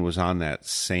everyone was on that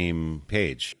same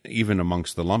page, even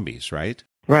amongst the Lumbees, right?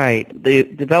 Right. The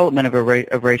development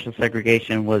of racial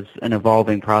segregation was an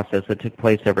evolving process that took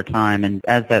place over time, and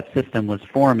as that system was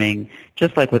forming,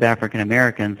 just like with African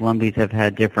Americans, Lumbees have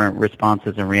had different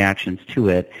responses and reactions to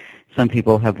it. Some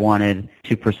people have wanted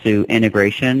to pursue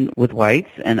integration with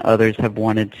whites, and others have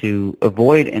wanted to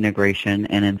avoid integration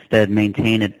and instead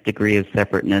maintain a degree of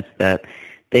separateness that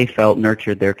they felt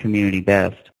nurtured their community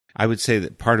best. I would say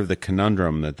that part of the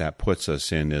conundrum that puts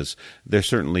us in is there's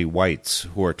certainly whites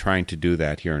who are trying to do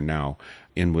that here and now.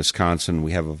 In Wisconsin,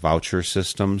 we have a voucher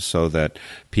system so that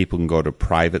people can go to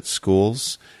private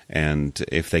schools, and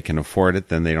if they can afford it,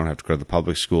 then they don't have to go to the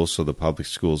public schools, so the public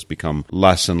schools become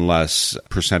less and less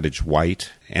percentage white,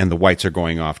 and the whites are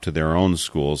going off to their own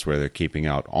schools where they're keeping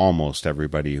out almost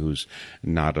everybody who's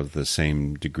not of the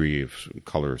same degree of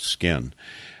color of skin.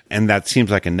 And that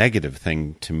seems like a negative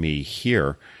thing to me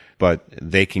here. But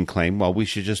they can claim, well, we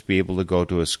should just be able to go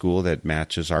to a school that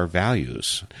matches our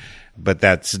values. But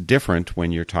that's different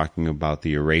when you're talking about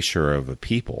the erasure of a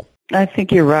people. I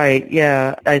think you're right.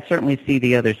 Yeah, I certainly see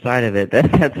the other side of it.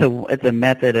 It's a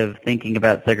method of thinking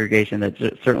about segregation that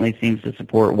certainly seems to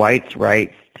support whites'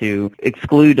 rights to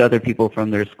exclude other people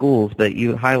from their schools. But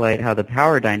you highlight how the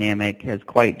power dynamic is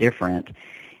quite different.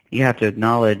 You have to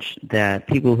acknowledge that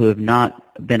people who have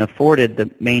not been afforded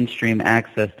the mainstream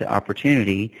access to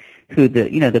opportunity, who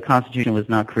the Constitution was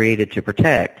not created to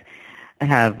protect,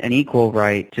 have an equal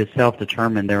right to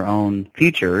self-determine their own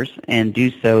futures and do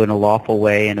so in a lawful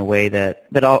way,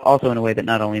 but also in a way that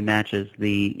not only matches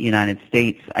the United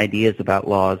States ideas about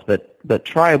laws, but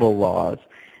tribal laws.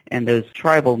 And those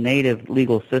tribal native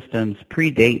legal systems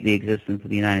predate the existence of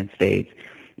the United States.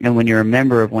 And when you're a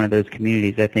member of one of those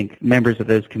communities, I think members of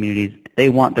those communities, they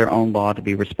want their own law to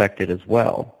be respected as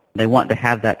well. They want to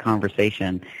have that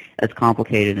conversation, as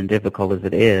complicated and difficult as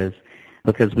it is,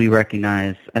 because we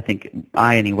recognize, I think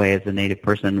I anyway as a Native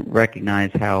person,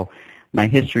 recognize how my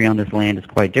history on this land is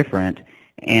quite different,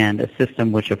 and a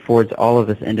system which affords all of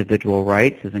us individual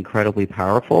rights is incredibly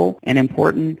powerful and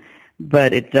important,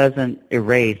 but it doesn't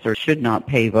erase or should not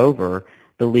pave over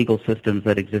the legal systems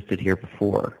that existed here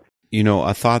before. You know,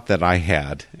 a thought that I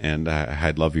had, and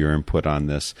I'd love your input on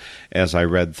this, as I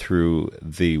read through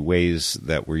the ways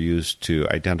that were used to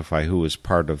identify who was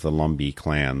part of the Lumbee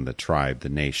clan, the tribe, the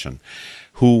nation,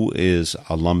 who is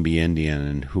a Lumbee Indian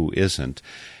and who isn't,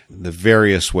 the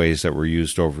various ways that were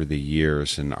used over the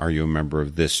years, and are you a member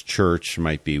of this church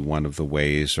might be one of the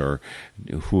ways, or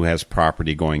who has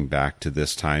property going back to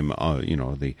this time,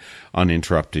 the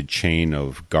uninterrupted chain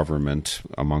of government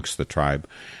amongst the tribe.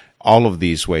 All of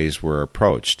these ways were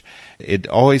approached. It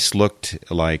always looked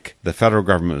like the federal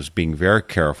government was being very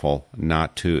careful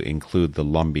not to include the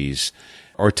Lumbees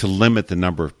or to limit the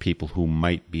number of people who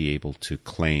might be able to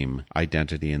claim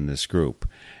identity in this group.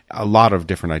 A lot of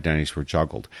different identities were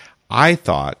juggled. I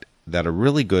thought that a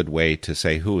really good way to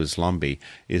say who is Lumbee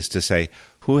is to say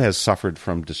who has suffered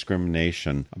from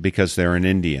discrimination because they're an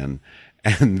Indian,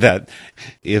 and that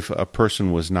if a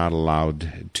person was not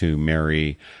allowed to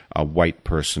marry a white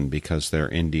person because they're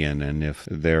Indian, and if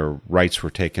their rights were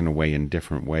taken away in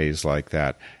different ways like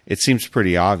that, it seems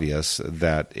pretty obvious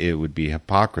that it would be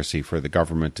hypocrisy for the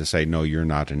government to say, no, you're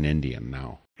not an Indian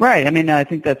now. Right. I mean, I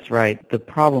think that's right. The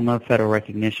problem of federal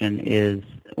recognition is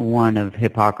one of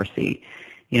hypocrisy.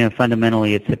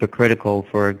 Fundamentally, it's hypocritical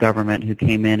for a government who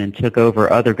came in and took over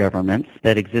other governments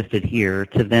that existed here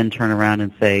to then turn around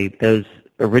and say those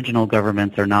original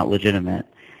governments are not legitimate,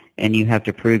 and you have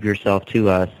to prove yourself to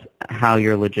us how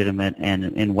you're legitimate and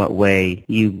in what way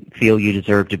you feel you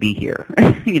deserve to be here.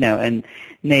 And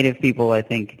Native people, I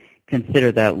think,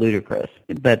 consider that ludicrous,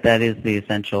 but that is the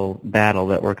essential battle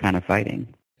that we're kind of fighting.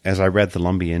 As I read The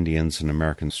Lumbee Indians, An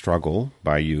American Struggle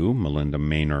by you, Melinda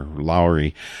Maynor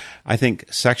Lowery, I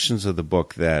think sections of the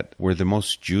book that were the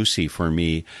most juicy for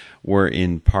me were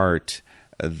in part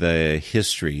the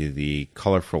history, the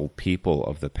colorful people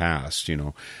of the past.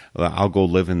 I'll go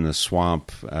live in the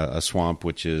swamp, a swamp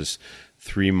which is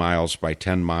 3 miles by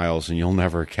 10 miles, and you'll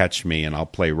never catch me, and I'll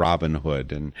play Robin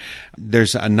Hood. And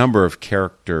there's a number of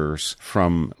characters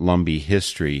from Lumbee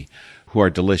history who are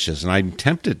delicious, and I'm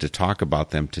tempted to talk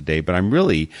about them today, but I'm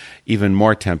really even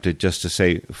more tempted just to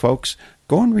say, folks,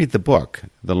 go and read the book,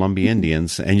 The Lumbee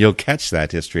Indians, and you'll catch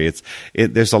that history.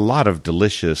 There's a lot of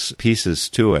delicious pieces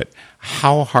to it.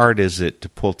 How hard is it to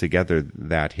pull together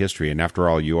that history? And after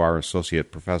all, you are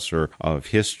Associate Professor of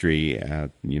History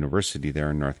at university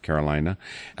there in North Carolina.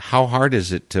 How hard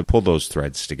is it to pull those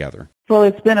threads together? Well,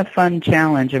 it's been a fun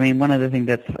challenge. I mean, one of the things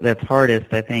that's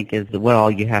hardest, I think, is what all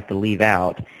you have to leave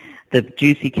out. The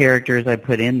juicy characters I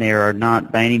put in there are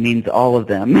not by any means all of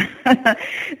them.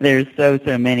 There's so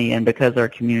many, and because our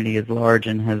community is large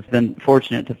and has been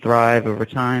fortunate to thrive over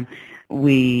time,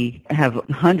 we have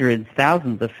hundreds,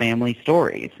 thousands of family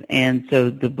stories. And so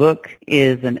the book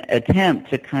is an attempt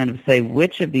to kind of say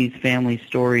which of these family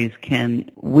stories can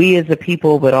we as a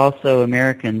people, but also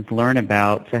Americans, learn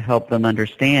about to help them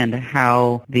understand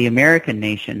how the American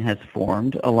nation has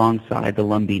formed alongside the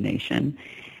Lumbee Nation.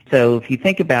 So if you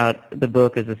think about the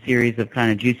book as a series of kind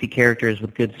of juicy characters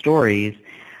with good stories,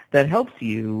 that helps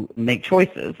you make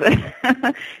choices.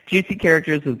 Juicy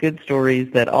characters with good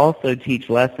stories that also teach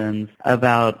lessons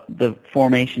about the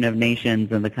formation of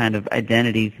nations and the kind of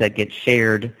identities that get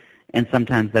shared and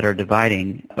sometimes that are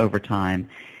dividing over time,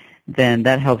 then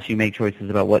that helps you make choices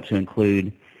about what to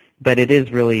include. But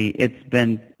it's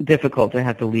been difficult to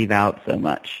have to leave out so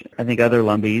much. I think other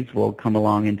Lumbees will come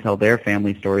along and tell their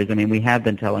family stories. I mean, we have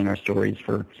been telling our stories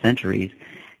for centuries,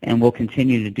 and we'll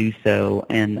continue to do so.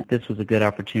 And this was a good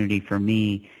opportunity for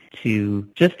me to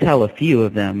just tell a few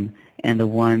of them, and the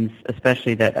ones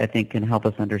especially that I think can help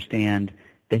us understand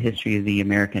the history of the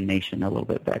American nation a little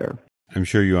bit better. I'm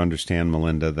sure you understand,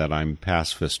 Melinda, that I'm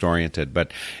pacifist-oriented,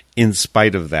 but in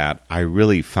spite of that, I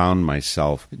really found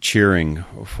myself cheering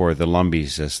for the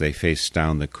Lumbees as they faced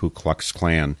down the Ku Klux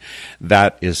Klan.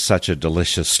 That is such a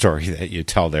delicious story that you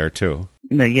tell there, too.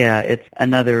 Yeah, it's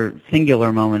another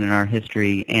singular moment in our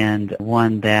history, and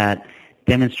one that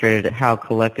demonstrated how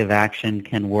collective action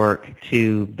can work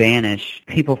to banish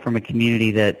people from a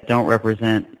community that don't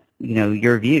represent,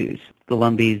 your views. The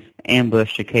Lumbees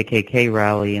ambushed a KKK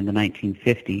rally in the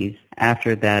 1950s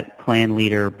after that Klan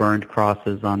leader burned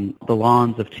crosses on the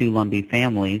lawns of 2 Lumbee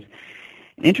families.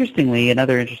 Interestingly,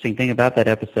 another interesting thing about that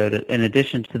episode, in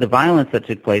addition to the violence that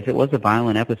took place, it was a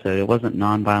violent episode. It wasn't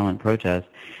nonviolent protest.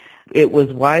 It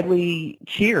was widely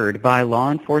cheered by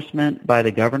law enforcement, by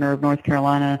the governor of North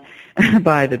Carolina,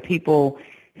 by the people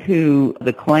who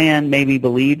the Klan maybe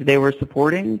believed they were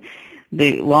supporting.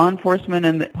 The law enforcement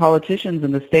and the politicians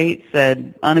in the state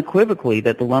said unequivocally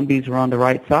that the Lumbees were on the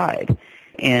right side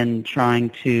in trying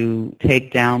to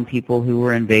take down people who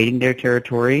were invading their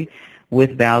territory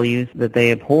with values that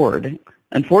they abhorred.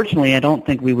 Unfortunately, I don't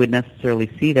think we would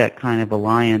necessarily see that kind of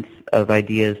alliance of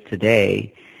ideas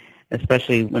today,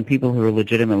 especially when people who are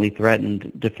legitimately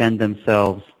threatened defend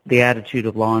themselves. The attitude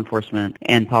of law enforcement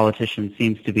and politicians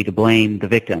seems to be to blame the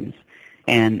victims.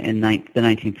 And in the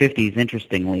 1950s,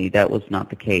 interestingly, that was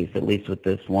not the case, at least with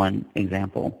this one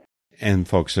example. And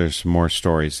folks, there's more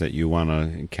stories that you want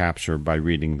to capture by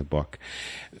reading the book.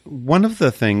 One of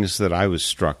the things that I was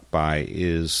struck by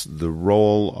is the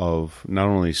role of not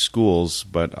only schools,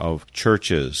 but of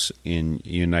churches in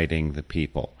uniting the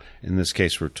people. In this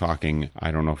case, we're talking,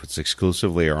 I don't know if it's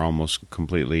exclusively or almost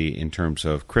completely in terms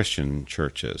of Christian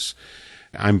churches.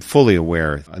 I'm fully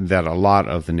aware that a lot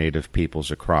of the native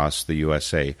peoples across the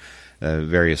USA,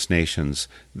 various nations,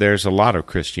 there's a lot of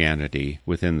Christianity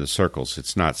within the circles.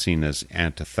 It's not seen as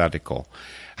antithetical.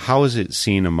 How is it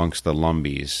seen amongst the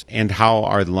Lumbees, and how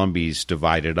are the Lumbees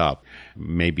divided up?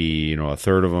 Maybe, a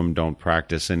third of them don't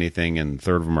practice anything, and a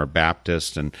third of them are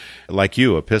Baptist. And like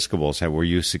you, Episcopals, were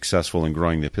you successful in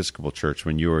growing the Episcopal Church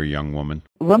when you were a young woman?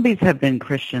 Lumbees have been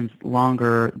Christians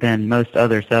longer than most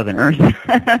other Southerners.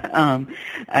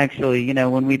 Actually,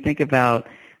 when we think about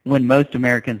when most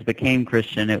Americans became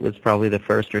Christian, it was probably the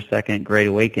first or second Great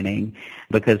Awakening,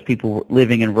 because people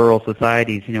living in rural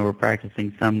societies, were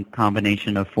practicing some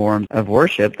combination of forms of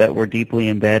worship that were deeply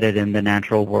embedded in the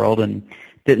natural world and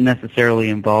didn't necessarily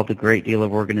involve a great deal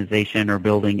of organization or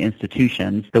building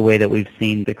institutions the way that we've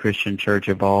seen the Christian church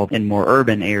evolve in more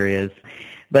urban areas.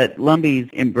 But Lumbees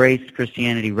embraced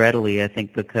Christianity readily, I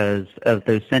think, because of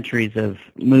those centuries of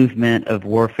movement, of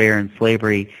warfare and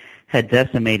slavery had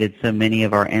decimated so many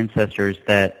of our ancestors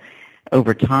that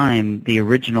over time the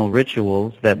original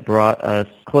rituals that brought us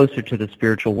closer to the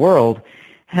spiritual world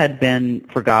had been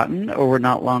forgotten or were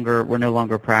no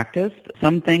longer practiced.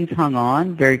 Some things hung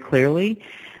on very clearly,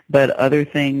 but other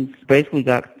things basically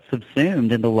got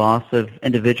subsumed in the loss of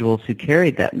individuals who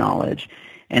carried that knowledge,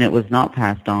 and it was not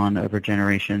passed on over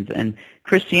generations. And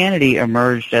Christianity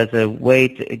emerged as a way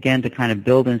to kind of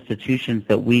build institutions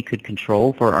that we could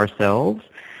control for ourselves,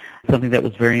 something that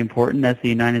was very important as the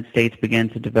United States began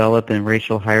to develop and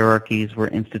racial hierarchies were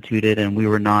instituted, and we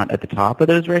were not at the top of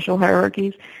those racial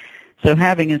hierarchies. So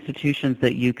having institutions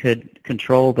that you could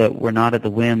control that were not at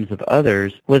the whims of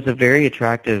others was a very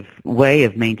attractive way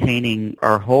of maintaining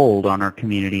our hold on our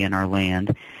community and our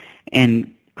land.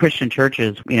 And Christian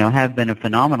churches, have been a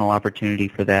phenomenal opportunity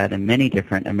for that in many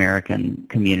different American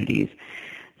communities.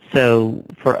 So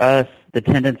for us, the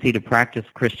tendency to practice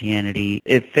Christianity,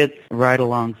 it fits right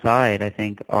alongside, I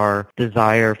think, our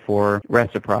desire for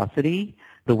reciprocity.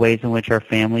 The ways in which our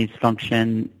families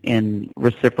function in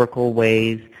reciprocal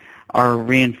ways are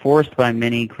reinforced by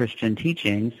many Christian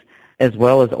teachings, as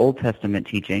well as Old Testament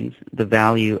teachings. The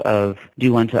value of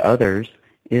do unto others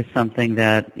is something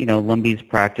that, Lumbees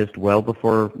practiced well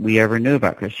before we ever knew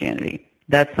about Christianity.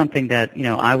 That's something that,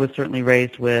 I was certainly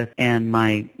raised with, and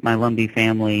my Lumbee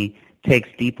family takes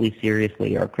deeply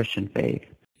seriously our Christian faith.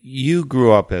 You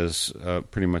grew up as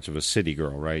pretty much of a city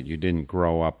girl, right? You didn't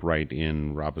grow up right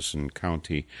in Robeson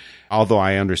County. Although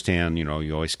I understand, you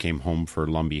always came home for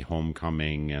Lumbee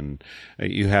homecoming, and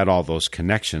you had all those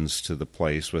connections to the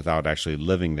place without actually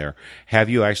living there. Have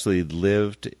you actually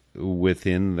lived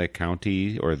within the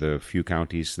county or the few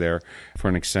counties there for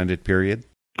an extended period?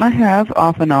 I have,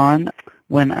 off and on.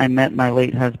 When I met my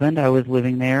late husband, I was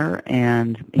living there,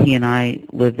 and he and I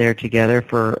lived there together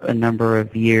for a number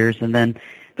of years. And then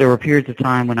there were periods of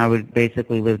time when I would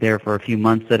basically live there for a few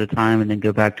months at a time and then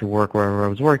go back to work wherever I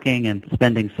was working and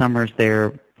spending summers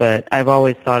there. But I've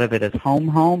always thought of it as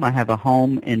home. I have a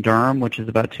home in Durham, which is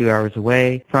about 2 hours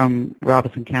away from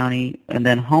Robeson County. And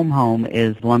then home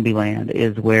is Lumbee land,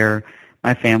 is where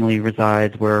my family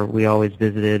resides, where we always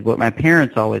visited, what my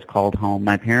parents always called home.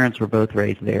 My parents were both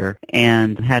raised there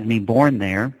and had me born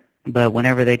there. But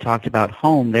whenever they talked about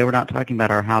home, they were not talking about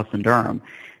our house in Durham.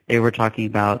 They were talking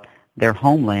about their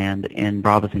homeland in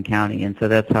Robeson County. And so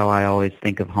that's how I always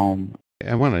think of home.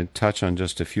 I want to touch on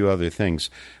just a few other things.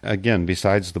 Again,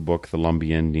 besides the book, The Lumbee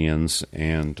Indians,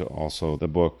 and also the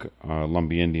book,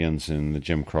 Lumbee Indians in the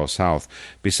Jim Crow South,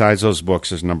 besides those books,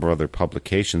 there's a number of other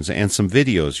publications and some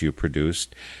videos you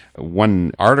produced.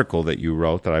 One article that you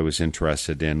wrote that I was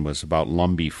interested in was about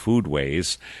Lumbee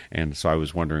foodways, and so I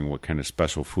was wondering what kind of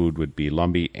special food would be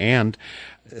Lumbee. And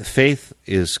faith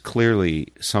is clearly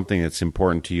something that's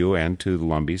important to you and to the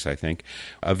Lumbees, I think.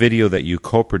 A video that you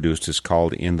co-produced is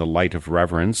called In the Light of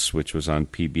Reverence, which was on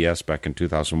PBS back in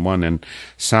 2001, and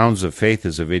Sounds of Faith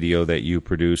is a video that you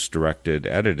produced, directed,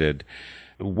 edited.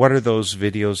 What are those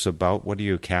videos about? What are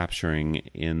you capturing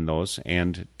in those?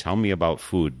 And tell me about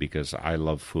food, because I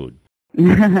love food.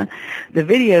 The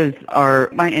videos are,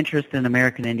 my interest in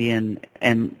American Indian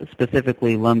and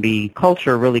specifically Lumbee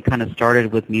culture really kind of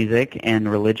started with music and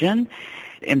religion.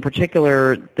 In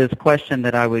particular, this question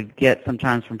that I would get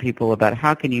sometimes from people about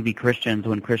how can you be Christians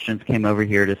when Christians came over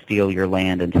here to steal your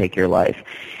land and take your life.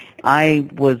 I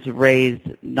was raised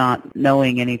not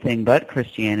knowing anything but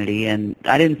Christianity, and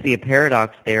I didn't see a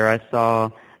paradox there. I saw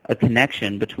a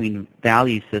connection between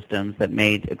value systems that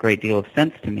made a great deal of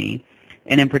sense to me.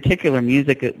 And in particular,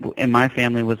 music in my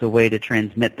family was a way to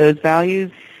transmit those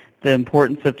values. the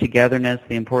importance of togetherness,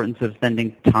 the importance of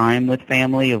spending time with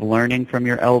family, of learning from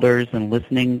your elders and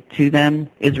listening to them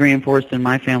is reinforced in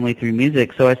my family through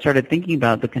music. So I started thinking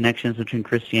about the connections between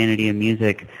Christianity and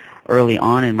music early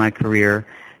on in my career.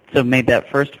 So made that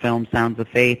first film, Sounds of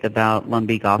Faith, about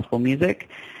Lumbee gospel music.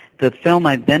 The film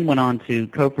I then went on to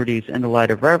co-produce, In the Light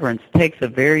of Reverence, takes a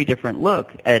very different look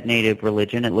at Native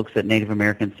religion. It looks at Native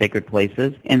American sacred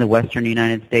places in the western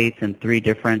United States in 3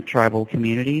 different tribal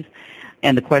communities.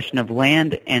 And the question of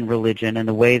land and religion and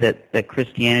the way that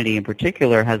Christianity in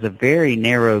particular has a very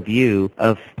narrow view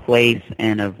of place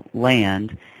and of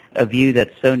land, a view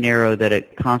that's so narrow that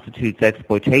it constitutes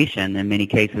exploitation in many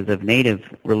cases of Native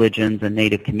religions and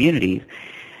Native communities.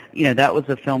 That was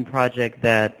a film project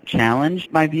that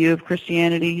challenged my view of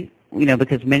Christianity,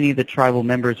 because many of the tribal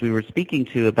members we were speaking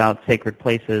to about sacred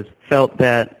places felt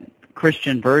that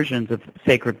Christian versions of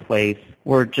sacred place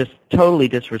were just totally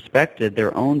disrespected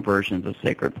their own versions of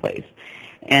sacred place.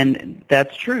 And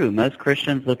that's true. Most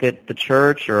Christians look at the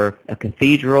church or a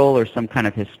cathedral or some kind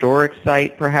of historic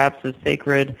site perhaps as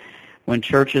sacred. When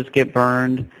churches get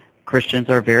burned, Christians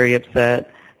are very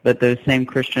upset. But those same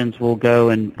Christians will go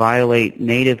and violate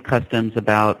Native customs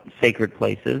about sacred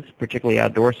places, particularly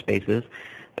outdoor spaces,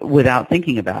 without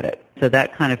thinking about it. So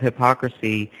that kind of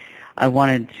hypocrisy, I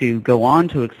wanted to go on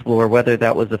to explore whether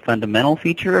that was a fundamental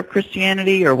feature of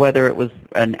Christianity or whether it was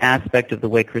an aspect of the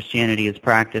way Christianity is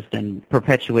practiced and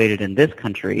perpetuated in this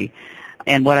country.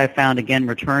 And what I found, again,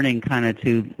 returning kind of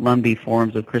to Lumbee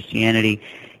forms of Christianity,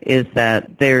 is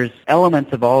that there's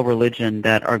elements of all religion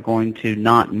that are going to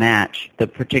not match the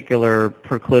particular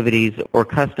proclivities or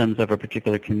customs of a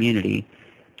particular community.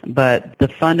 But the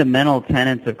fundamental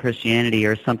tenets of Christianity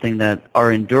are something that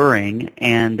are enduring,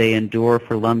 and they endure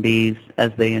for Lumbees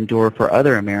as they endure for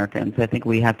other Americans. I think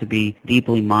we have to be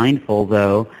deeply mindful,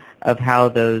 though, of how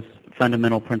those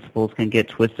fundamental principles can get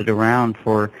twisted around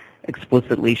for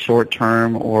explicitly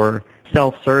short-term or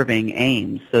self-serving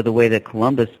aims. So the way that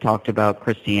Columbus talked about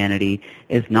Christianity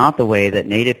is not the way that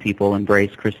Native people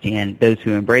embrace Christianity, those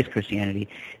who embrace Christianity.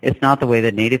 It's not the way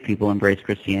that Native people embrace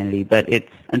Christianity, but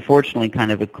it's unfortunately kind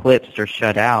of eclipsed or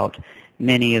shut out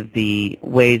many of the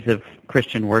ways of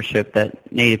Christian worship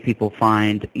that Native people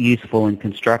find useful and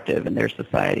constructive in their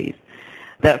societies.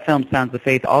 That film, Sounds of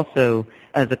Faith, also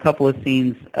has a couple of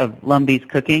scenes of Lumbee's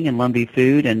cooking and Lumbee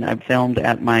food, and I filmed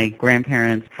at my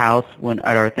grandparents' house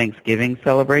at our Thanksgiving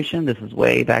celebration. This is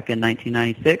way back in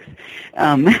 1996.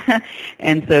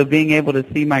 And so being able to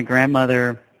see my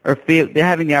grandmother, or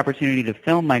having the opportunity to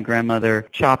film my grandmother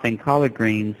chopping collard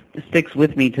greens, sticks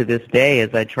with me to this day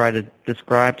as I try to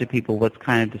describe to people what's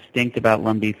kind of distinct about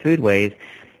Lumbee foodways.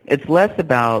 It's less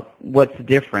about what's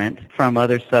different from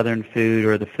other Southern food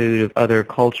or the food of other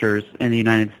cultures in the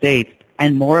United States,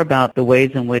 and more about the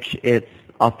ways in which it's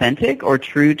authentic or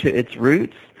true to its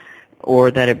roots,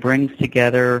 or that it brings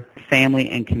together family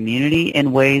and community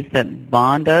in ways that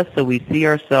bond us, so we see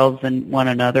ourselves in one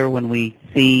another when we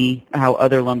see how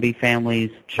other Lumbee families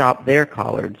chop their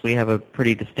collards. We have a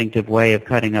pretty distinctive way of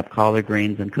cutting up collard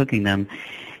greens and cooking them.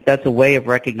 That's a way of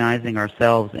recognizing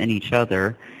ourselves in each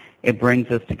other. It brings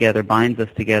us together, binds us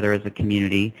together as a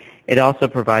community. It also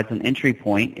provides an entry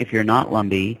point, if you're not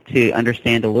Lumbee, to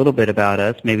understand a little bit about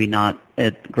us, maybe not a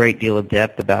great deal of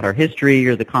depth about our history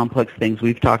or the complex things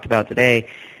we've talked about today,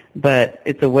 but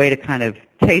it's a way to kind of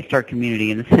taste our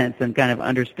community in a sense and kind of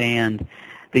understand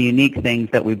the unique things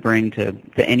that we bring to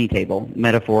any table,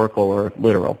 metaphorical or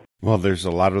literal. Well, there's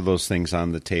a lot of those things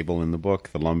on the table in the book,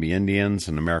 The Lumbee Indians,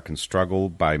 An American Struggle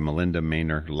by Melinda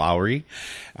Maynor Lowery.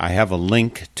 I have a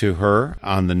link to her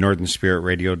on the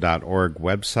northernspiritradio.org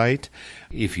website.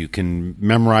 If you can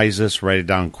memorize this, write it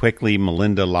down quickly,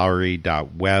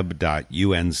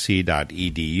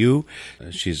 melindalowery.web.unc.edu.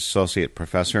 She's Associate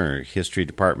Professor in History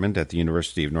Department at the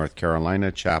University of North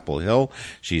Carolina, Chapel Hill.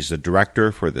 She's the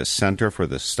Director for the Center for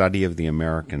the Study of the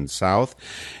American South.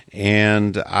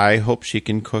 And I hope she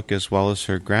can cook as well as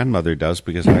her grandmother does,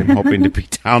 because I'm hoping to be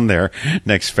down there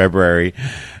next February.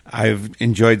 I've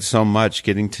enjoyed so much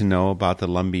getting to know about the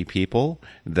Lumbee people.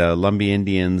 The Lumbee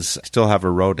Indians still have a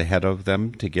road ahead of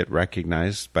them to get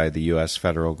recognized by the U.S.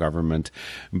 federal government,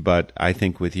 but I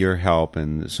think with your help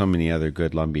and so many other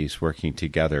good Lumbees working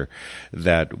together,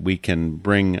 that we can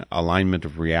bring alignment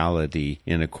of reality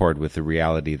in accord with the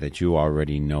reality that you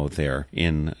already know there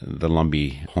in the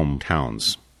Lumbee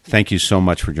hometowns. Thank you so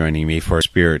much for joining me for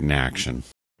Spirit in Action.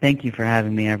 Thank you for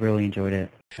having me. I've really enjoyed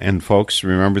it. And folks,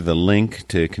 remember the link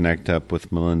to connect up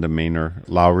with Melinda Maynor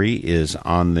Lowery is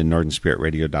on the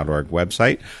northernspiritradio.org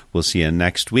website. We'll see you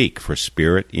next week for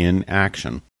Spirit in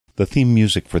Action. The theme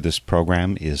music for this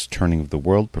program is Turning of the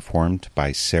World, performed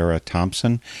by Sarah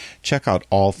Thompson. Check out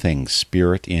all things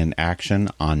Spirit in Action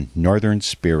on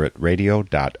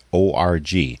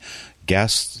northernspiritradio.org.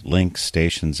 Guests, links,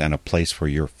 stations, and a place for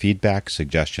your feedback,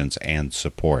 suggestions, and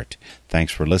support.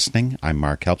 Thanks for listening. I'm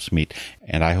Mark Helpsmeet,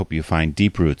 and I hope you find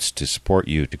deep roots to support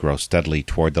you to grow steadily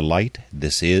toward the light.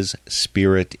 This is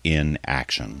Spirit in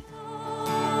Action.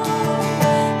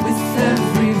 With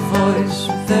every voice,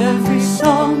 with every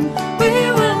song,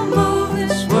 we will move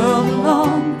this world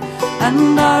along,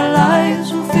 and our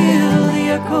lives will feel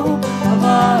the echo